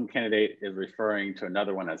where one candidate is referring to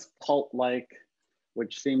another one as cult-like,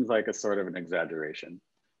 which seems like a sort of an exaggeration.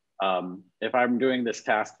 If I'm doing this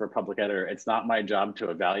task for Public Editor, it's not my job to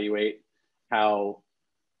evaluate how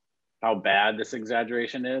bad this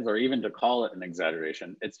exaggeration is, or even to call it an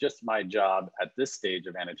exaggeration. It's just my job at this stage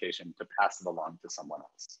of annotation to pass it along to someone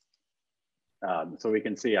else. So we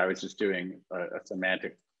can see I was just doing a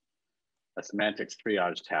semantics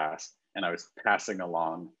triage task, and I was passing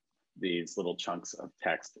along these little chunks of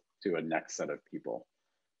text to a next set of people.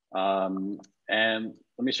 And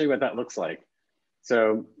let me show you what that looks like.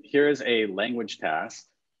 So here's a language task,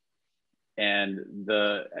 and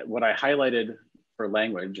what I highlighted for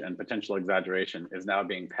language and potential exaggeration is now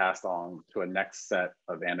being passed on to a next set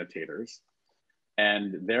of annotators.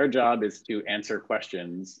 And their job is to answer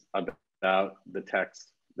questions about the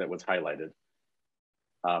text that was highlighted.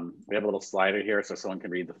 We have a little slider here so someone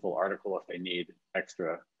can read the full article if they need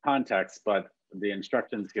extra context, but the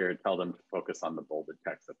instructions here tell them to focus on the bolded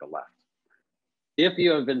text at the left. If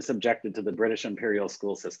you have been subjected to the British imperial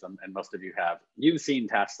school system, and most of you have, you've seen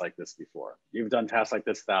tasks like this before. You've done tasks like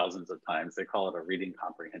this thousands of times. They call it a reading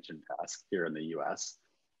comprehension task here in the US.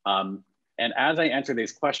 And as I answer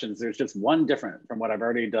these questions, there's just one different from what I've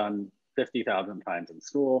already done 50,000 times in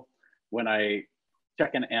school. When I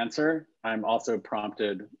check an answer, I'm also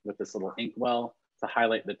prompted with this little inkwell to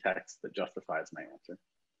highlight the text that justifies my answer.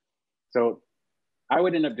 So I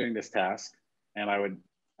would end up doing this task, and I would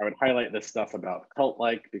highlight this stuff about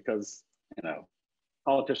cult-like, because, you know,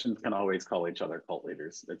 politicians can always call each other cult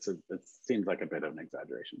leaders. It seems like a bit of an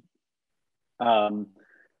exaggeration.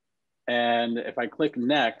 And if I click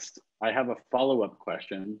next, I have a follow-up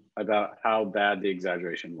question about how bad the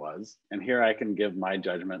exaggeration was. And here I can give my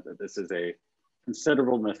judgment that this is a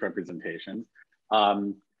considerable misrepresentation.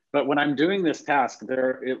 But when I'm doing this task, there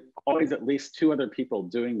are always at least 2 other people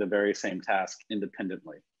doing the very same task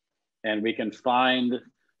independently. And we can find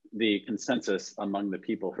the consensus among the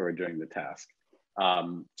people who are doing the task.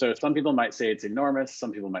 So some people might say it's enormous,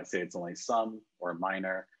 some people might say it's only some or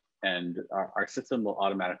minor, and our system will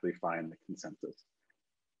automatically find the consensus.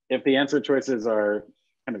 If the answer choices are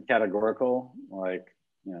kind of categorical, like,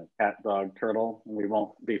 you know, cat, dog, turtle, we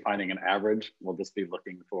won't be finding an average. We'll just be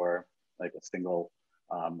looking for like a single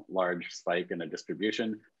large spike in a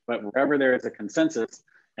distribution. But wherever there is a consensus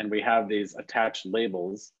and we have these attached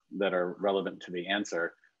labels that are relevant to the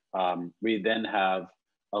answer, we then have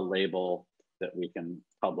a label that we can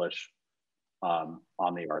publish on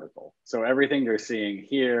the article. So everything you're seeing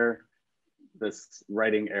here, this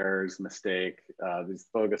writing errors, mistake, these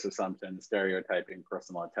bogus assumptions, stereotyping,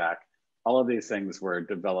 personal attack, all of these things were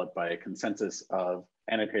developed by a consensus of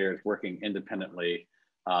annotators working independently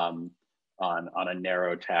on a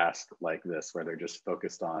narrow task like this, where they're just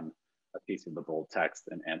focused on a piece of the bold text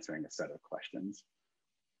and answering a set of questions.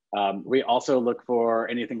 We also look for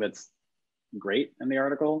anything that's great in the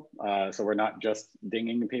article. So we're not just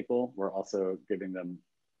dinging people, we're also giving them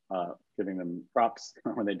props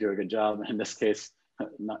when they do a good job. In this case,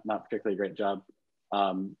 not particularly great job.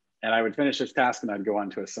 And I would finish this task and I'd go on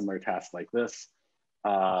to a similar task like this.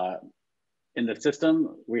 In the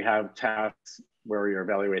system, we have tasks where we are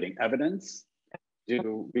evaluating evidence.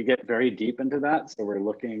 We get very deep into that. So we're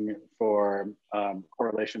looking for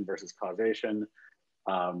correlation versus causation.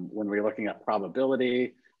 When we're looking at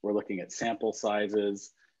probability, we're looking at sample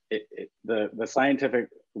sizes. The scientific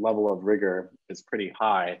level of rigor is pretty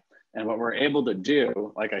high. And what we're able to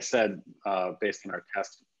do, like I said, based on our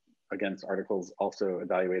test against articles also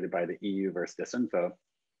evaluated by the EU versus Disinfo,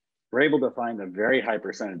 we're able to find a very high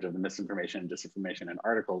percentage of the misinformation and disinformation in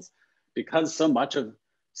articles, because so much of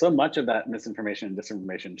that misinformation and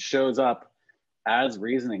disinformation shows up as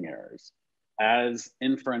reasoning errors, as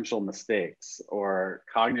inferential mistakes, or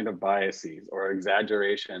cognitive biases, or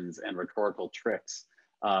exaggerations and rhetorical tricks.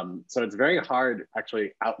 So it's very hard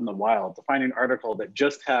actually out in the wild to find an article that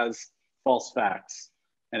just has false facts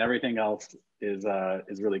and everything else is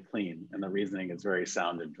really clean and the reasoning is very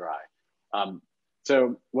sound and dry.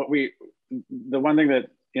 So the one thing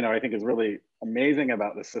that I think is really amazing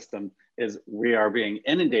about the system is we are being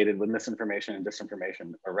inundated with misinformation and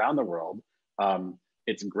disinformation around the world.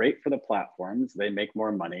 It's great for the platforms, they make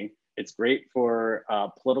more money. It's great for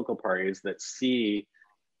political parties that see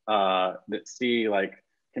like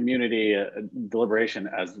community deliberation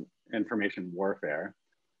as information warfare.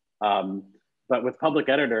 But with Public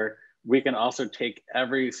Editor, we can also take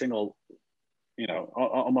every single,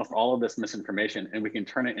 almost all of this misinformation, and we can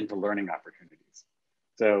turn it into learning opportunities.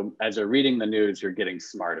 So as you're reading the news, you're getting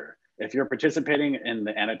smarter. If you're participating in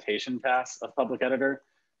the annotation tasks of Public Editor,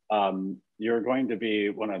 you're going to be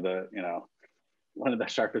one of the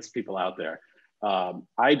sharpest people out there.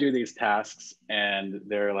 I do these tasks and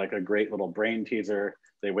they're like a great little brain teaser.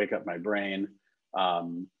 They wake up my brain.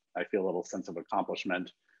 I feel a little sense of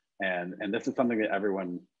accomplishment. And this is something that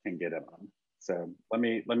everyone can get in on. So let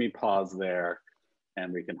me pause there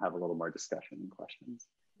and we can have a little more discussion and questions.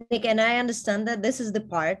 Nick, and I understand that this is the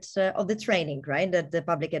part of the training, right, that the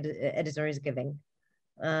Public Editor is giving,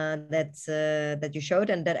 that you showed,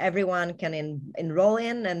 and that everyone can enroll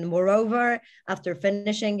in, and moreover, after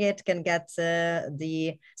finishing it, can get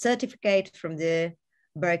the certificate from the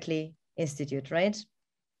Berkeley Institute, right?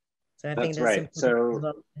 So I think that's right. So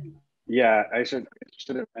well. Yeah, I should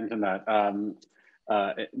have mentioned that.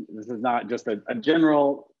 This is not just a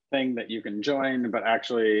general thing that you can join, but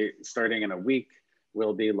actually starting in a week,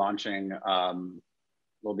 we'll be launching a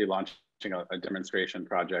demonstration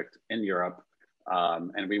project in Europe,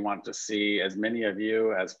 and we want to see as many of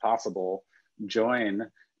you as possible join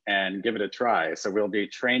and give it a try. So we'll be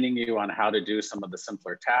training you on how to do some of the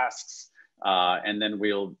simpler tasks, and then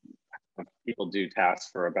we'll have people do tasks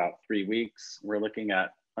for about 3 weeks. We're looking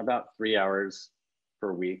at about 3 hours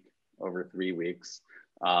per week over 3 weeks.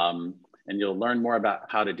 And you'll learn more about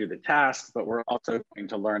how to do the tasks, but we're also going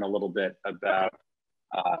to learn a little bit about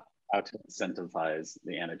how to incentivize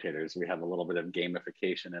the annotators. We have a little bit of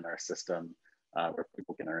gamification in our system where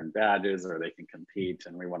people can earn badges or they can compete,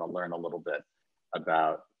 and we want to learn a little bit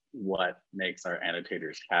about what makes our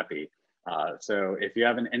annotators happy. So if you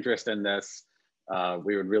have an interest in this,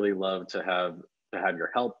 we would really love to have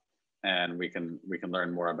your help, and we can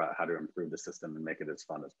learn more about how to improve the system and make it as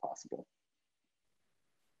fun as possible.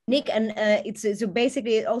 Nick, and so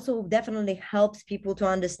basically it also definitely helps people to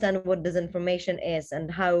understand what disinformation is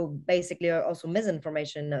and how basically also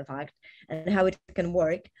misinformation, in fact, and how it can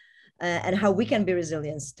work, and how we can be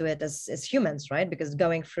resilient to it as humans, right? Because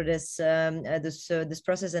going through this this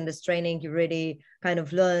process and this training, you really kind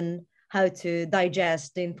of learn how to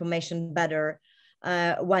digest the information better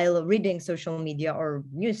while reading social media or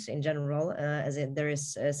news in general, as there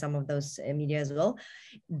is some of those media as well.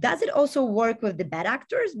 Does it also work with the bad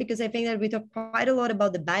actors? Because I think that we talk quite a lot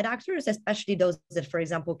about the bad actors, especially those that, for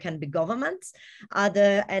example, can be governments. Are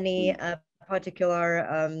there any particular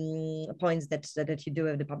points that you do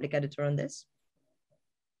with the Public Editor on this?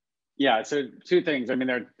 Yeah, so two things. I mean,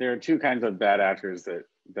 there are two kinds of bad actors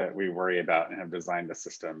that we worry about and have designed the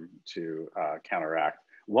system to counteract.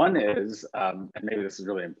 One is, and maybe this is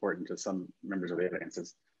really important to some members of the audience,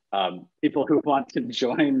 is people who want to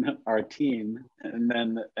join our team and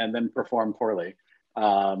then perform poorly.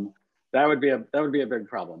 That would be a big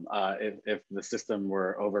problem if the system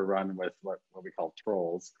were overrun with what we call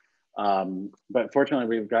trolls. But fortunately,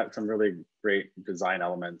 we've got some really great design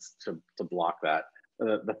elements to block that.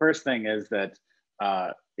 The first thing is that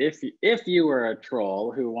if you were a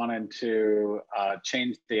troll who wanted to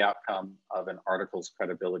change the outcome of an article's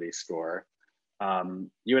credibility score,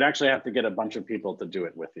 you would actually have to get a bunch of people to do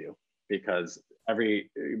it with you, because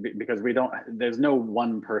there's no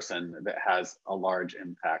one person that has a large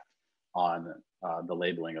impact on the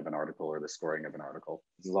labeling of an article or the scoring of an article.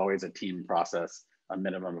 This is always a team process, a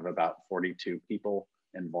minimum of about 42 people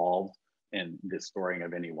involved in the scoring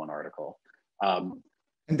of any one article.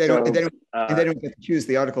 And they don't get to choose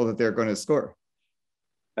the article that they're going to score.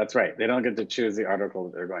 That's right. They don't get to choose the article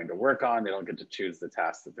that they're going to work on. They don't get to choose the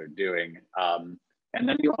tasks that they're doing. And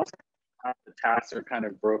then you also have the tasks are kind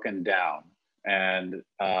of broken down. And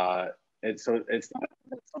it's not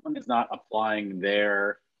that someone is not applying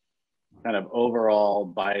their kind of overall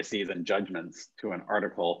biases and judgments to an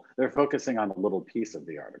article. They're focusing on a little piece of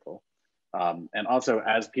the article. And also,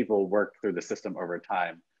 as people work through the system over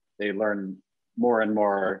time, they learn more and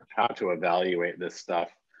more how to evaluate this stuff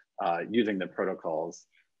using the protocols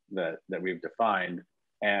that we've defined.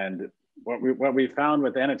 And what we found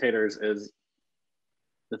with annotators is,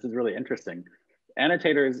 this is really interesting.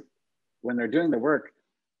 Annotators, when they're doing the work,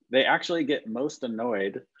 they actually get most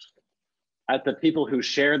annoyed at the people who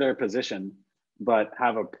share their position but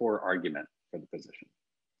have a poor argument for the position.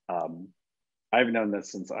 I've known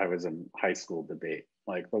this since I was in high school debate.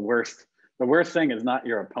 Like the worst thing is not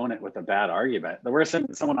your opponent with a bad argument. The worst thing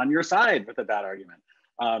is someone on your side with a bad argument.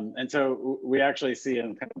 And so we actually see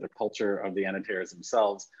in kind of the culture of the annotators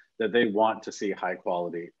themselves that they want to see higher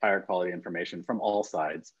quality information from all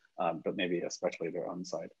sides, but maybe especially their own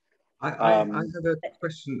side. I have a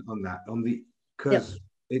question on that, because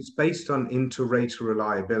it's based on inter-rater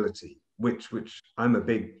reliability, which I'm a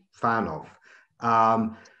big fan of.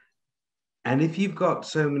 And if you've got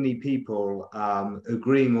so many people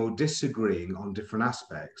agreeing or disagreeing on different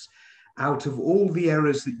aspects, out of all the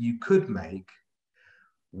errors that you could make,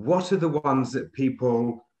 what are the ones that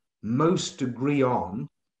people most agree on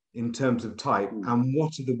in terms of type, and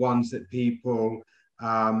what are the ones that people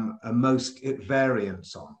are most at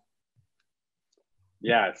variance on?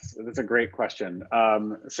 Yes, that's a great question.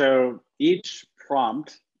 So each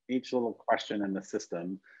prompt, each little question in the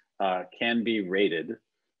system can be rated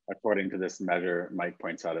according to this measure Mike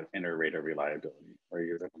points out of inter-rater reliability, or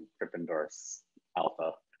using Krippendorf's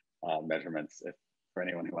alpha measurements, for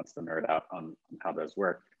anyone who wants to nerd out on how those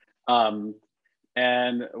work.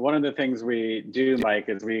 And one of the things we do, Mike,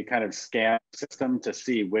 is we kind of scan the system to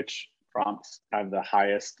see which prompts have the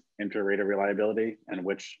highest inter-rater reliability and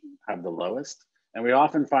which have the lowest. And we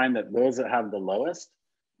often find that those that have the lowest,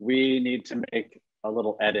 we need to make a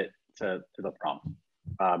little edit to the prompt.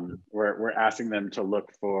 We're asking them to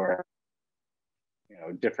look for,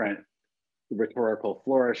 different rhetorical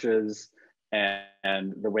flourishes,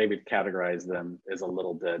 and the way we've categorized them is a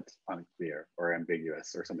little bit unclear or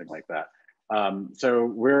ambiguous or something like that. So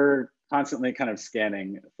we're constantly kind of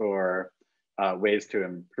scanning for ways to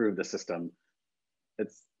improve the system.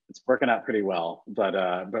 It's working out pretty well, but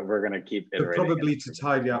we're going to keep iterating. But probably to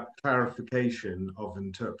tidy up clarification of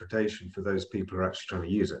interpretation for those people who are actually trying to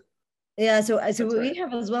use it. Yeah, so we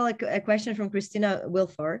have as well a question from Christina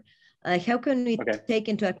Wilford. How can we take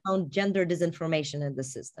into account gender disinformation in the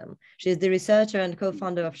system? She's the researcher and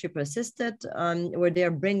co-founder of Shipper Assisted, where they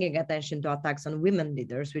are bringing attention to attacks on women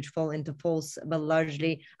leaders, which fall into false but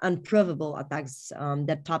largely unprovable attacks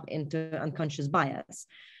that tap into unconscious bias.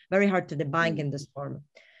 Very hard to debunk in this form.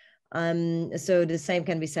 So the same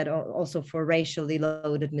can be said also for racially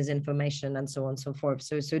loaded misinformation and so on and so forth.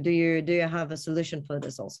 So do you have a solution for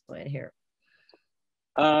this also in here?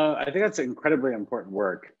 I think that's incredibly important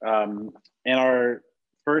work. In our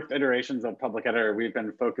first iterations of Public Editor, we've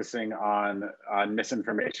been focusing on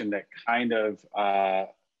misinformation that kind of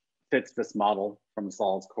fits this model from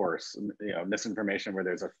Saul's course. Misinformation where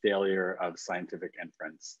there's a failure of scientific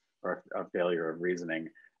inference or a failure of reasoning.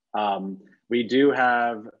 We do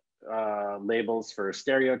have labels for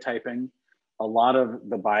stereotyping. A lot of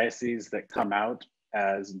the biases that come out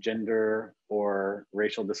as gender or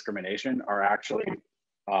racial discrimination are actually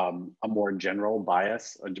a more general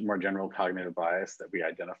bias, a more general cognitive bias that we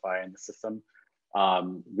identify in the system.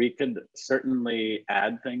 We could certainly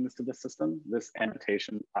add things to the system. This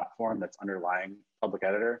annotation platform that's underlying Public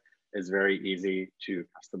Editor is very easy to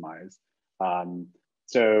customize.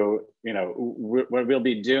 So, what we'll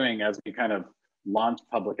be doing as we kind of launch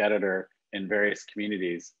Public Editor in various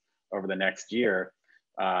communities over the next year,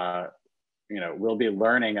 we'll be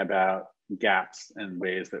learning about gaps and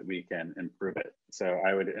ways that we can improve it. So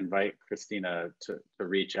I would invite Christina to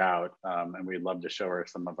reach out, and we'd love to show her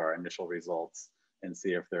some of our initial results and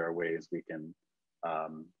see if there are ways we can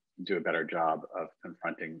do a better job of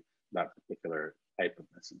confronting that particular type of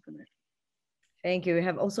misinformation. Thank you. We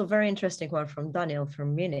have also a very interesting one from Daniel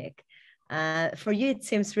from Munich. For you, it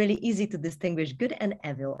seems really easy to distinguish good and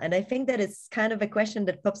evil. And I think that it's kind of a question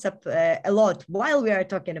that pops up a lot while we are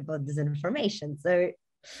talking about disinformation. So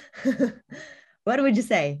what would you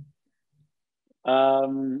say? I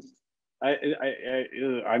mean,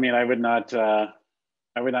 I would not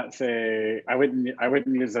say, I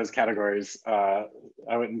wouldn't use those categories. I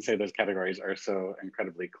wouldn't say those categories are so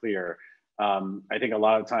incredibly clear. I think a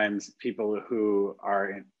lot of times people who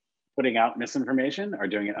are putting out misinformation are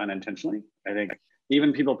doing it unintentionally. I think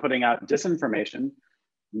even people putting out disinformation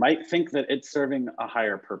might think that it's serving a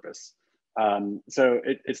higher purpose. So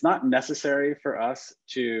it's not necessary for us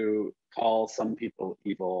to call some people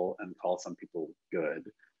evil and call some people good.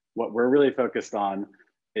 What we're really focused on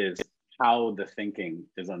is how the thinking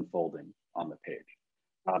is unfolding on the page.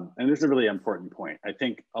 And this is a really important point. I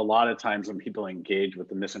think a lot of times when people engage with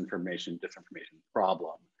the misinformation, disinformation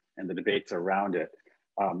problem and the debates around it,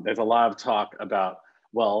 there's a lot of talk about,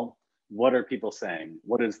 well, what are people saying?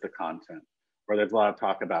 What is the content? Or there's a lot of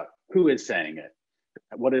talk about who is saying it?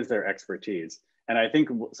 What is their expertise? And I think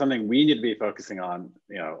something we need to be focusing on,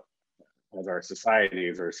 as our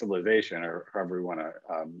societies or civilization or however we want to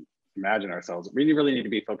imagine ourselves, we really need to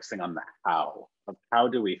be focusing on the how of how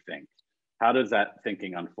do we think? How does that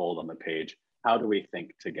thinking unfold on the page? How do we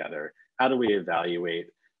think together? How do we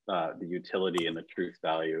evaluate the utility and the truth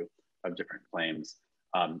value of different claims?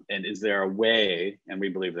 And is there a way, and we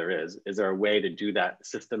believe there is there a way to do that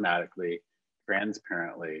systematically,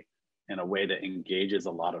 transparently, in a way that engages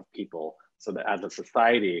a lot of people so that as a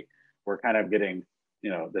society, we're kind of getting,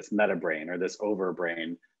 this meta brain or this over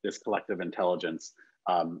brain, this collective intelligence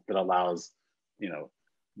that allows,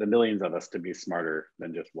 the millions of us to be smarter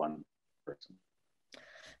than just one person.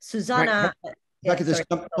 Susanna. If I could just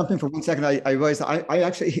jump in for 1 second, I realized I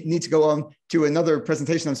actually need to go on to another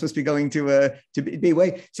presentation. I'm supposed to be going to be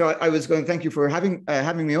away. So I was going to thank you for having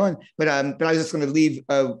me on, but I was just going to leave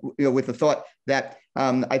with the thought that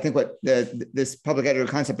I think what this public editor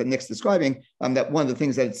concept that Nick's describing, that one of the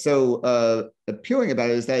things that's so appealing about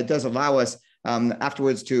it is that it does allow us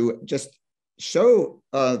afterwards to just show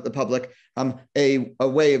the public a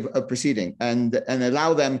way of proceeding and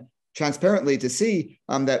allow them transparently to see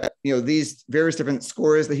that these various different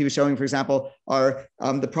scores that he was showing, for example, are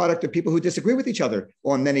the product of people who disagree with each other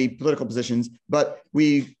on many political positions, but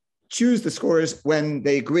we choose the scores when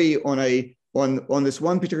they agree on this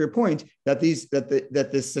one particular point that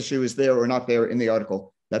this issue is there or not there in the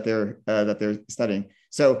article that they're studying.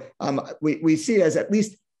 So we see it as at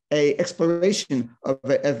least a exploration of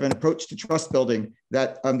an approach to trust building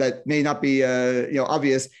that may not be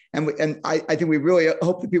obvious, and I think we really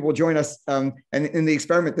hope that people will join us and in the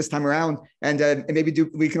experiment this time around, and maybe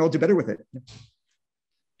we can all do better with it.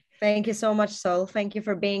 Thank you so much, Saul. Thank you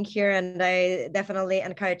for being here, and I definitely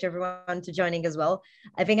encourage everyone to joining as well.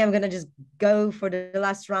 I think I'm going to just go for the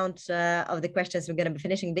last round of the questions. We're going to be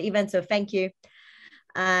finishing the event, so thank you.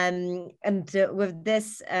 And with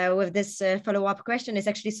this follow-up question, is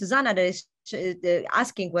actually Susanna that is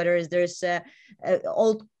asking whether there's a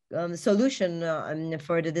old solution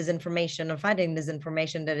for the disinformation or fighting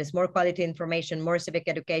disinformation that is more quality information, more civic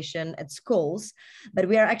education at schools. But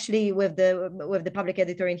we are actually with the public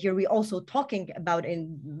editor in here, we also talking about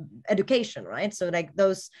in education, right? So like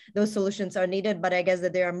those solutions are needed, but I guess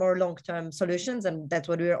that there are more long-term solutions, and that's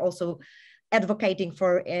what we are also advocating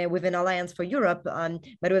for within Alliance for Europe.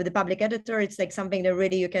 But with the public editor, it's like something that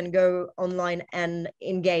really you can go online and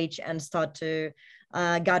engage and start to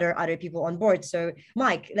gather other people on board. So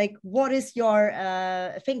Mike, like what is your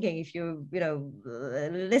thinking if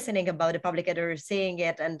listening about the public editor, seeing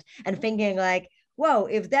it and thinking like, whoa,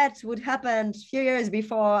 if that would happen a few years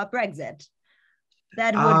before Brexit,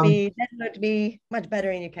 that would be much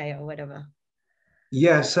better in UK or whatever.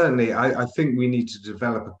 Yeah, certainly. I think we need to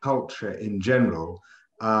develop a culture in general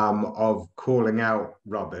of calling out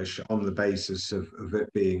rubbish on the basis of it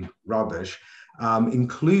being rubbish,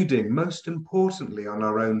 including, most importantly, on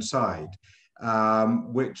our own side,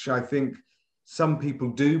 which I think some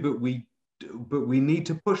people do, but we need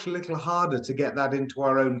to push a little harder to get that into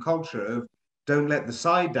our own culture of don't let the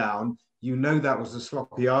side down. That was a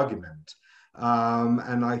sloppy argument.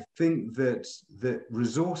 And I think that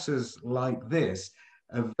resources like this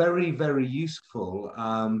are very, very useful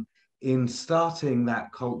in starting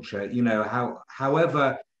that culture.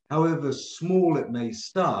 However however small it may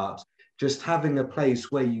start, just having a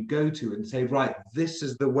place where you go to and say, right, this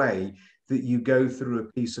is the way that you go through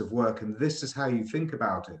a piece of work, and this is how you think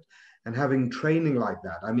about it. And having training like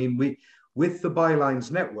that. I mean, with the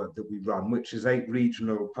Bylines network that we run, which is 8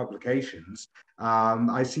 regional publications,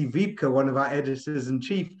 I see Wiebke, one of our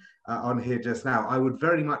editors-in-chief, on here just now. I would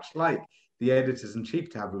very much like the editors-in-chief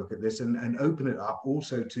to have a look at this and open it up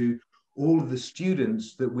also to all of the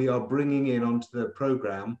students that we are bringing in onto the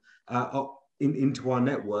program, into our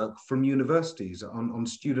network from universities on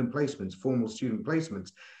student placements, formal student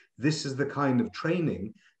placements. This is the kind of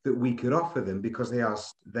training that we could offer them, because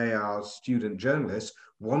they are student journalists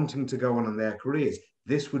wanting to go on in their careers.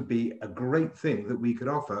 This would be a great thing that we could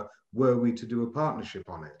offer were we to do a partnership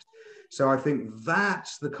on it. So I think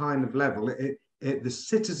that's the kind of level, the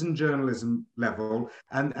citizen journalism level,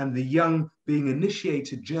 and the young being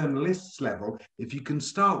initiated journalists level. If you can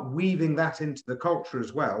start weaving that into the culture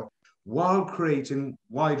as well, while creating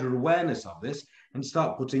wider awareness of this, and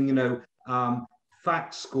start putting, you know,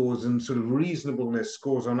 fact scores and sort of reasonableness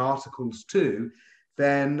scores on articles too,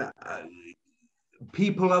 then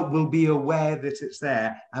people will be aware that it's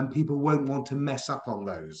there, and people won't want to mess up on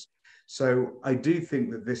those. So I do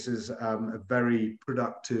think that this is a very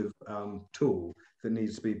productive tool that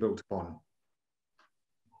needs to be built upon.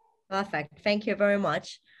 Perfect. Thank you very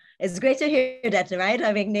much. It's great to hear that, right?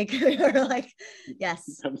 I mean, Nick, you're like,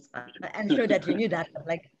 yes, I'm sure that you knew that, but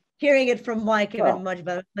like hearing it from Mike even much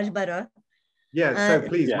better. Yeah, so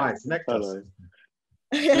please, yeah, Mike, connect us.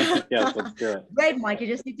 Yes, let's do it. Great, Mike. You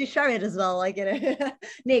just need to share it as well. Like, you know.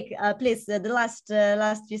 Nick, please, the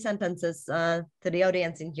last few sentences to the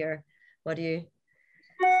audience in here. What do you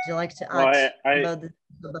like to add? Well,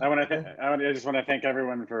 I just want to thank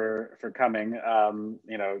everyone for coming.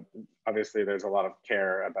 You know, obviously there's a lot of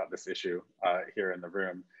care about this issue here in the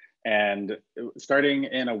room, and starting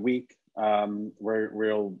in a week,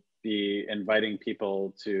 we'll be inviting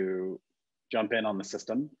people to jump in on the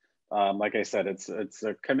system. Like I said, it's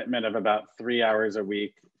a commitment of about 3 hours a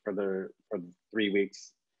week for 3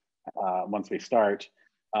 weeks once we start.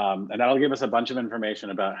 And that'll give us a bunch of information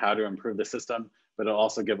about how to improve the system, but it'll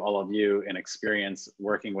also give all of you an experience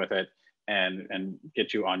working with it and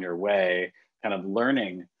get you on your way, kind of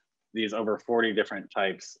learning these over 40 different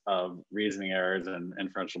types of reasoning errors and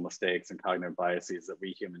inferential mistakes and cognitive biases that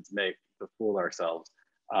we humans make to fool ourselves.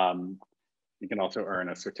 You can also earn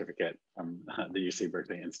a certificate from the UC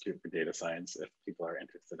Berkeley Institute for Data Science if people are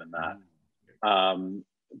interested in that.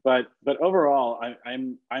 But overall,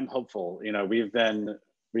 I'm hopeful. You know, we've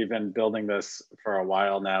been building this for a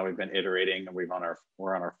while now. We've been iterating, and we're on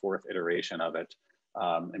our 4th iteration of it,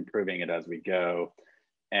 improving it as we go.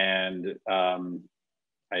 And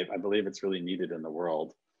I believe it's really needed in the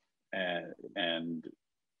world. And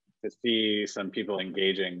to see some people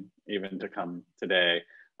engaging, even to come today,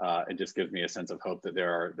 it just gives me a sense of hope that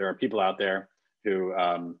there are people out there who,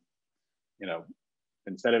 you know,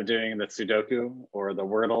 instead of doing the Sudoku or the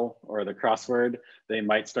Wordle or the crossword, they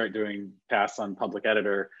might start doing tasks on Public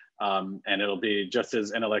Editor, and it'll be just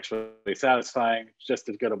as intellectually satisfying, just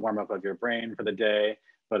as good a warm up of your brain for the day,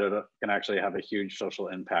 but it can actually have a huge social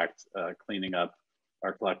impact, cleaning up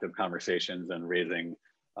our collective conversations and raising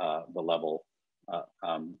the level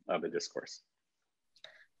of the discourse.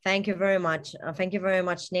 Thank you very much. Thank you very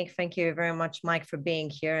much, Nick. Thank you very much, Mike, for being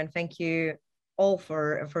here. And thank you all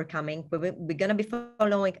for coming. We're going to be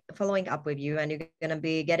following up with you, and you're going to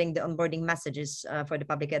be getting the onboarding messages for the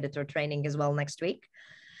public editor training as well next week.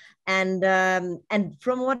 And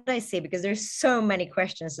from what I see, because there's so many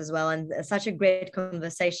questions as well, and such a great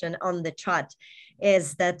conversation on the chat,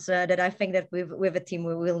 is that that I think that with a team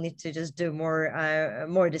we will need to just do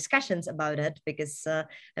more discussions about it, because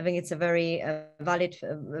I think it's a very valid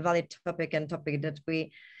topic, and topic that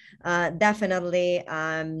we definitely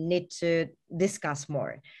need to discuss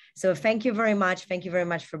more. So thank you very much. Thank you very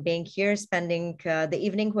much for being here, spending the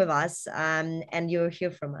evening with us, and you'll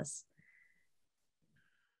hear from us.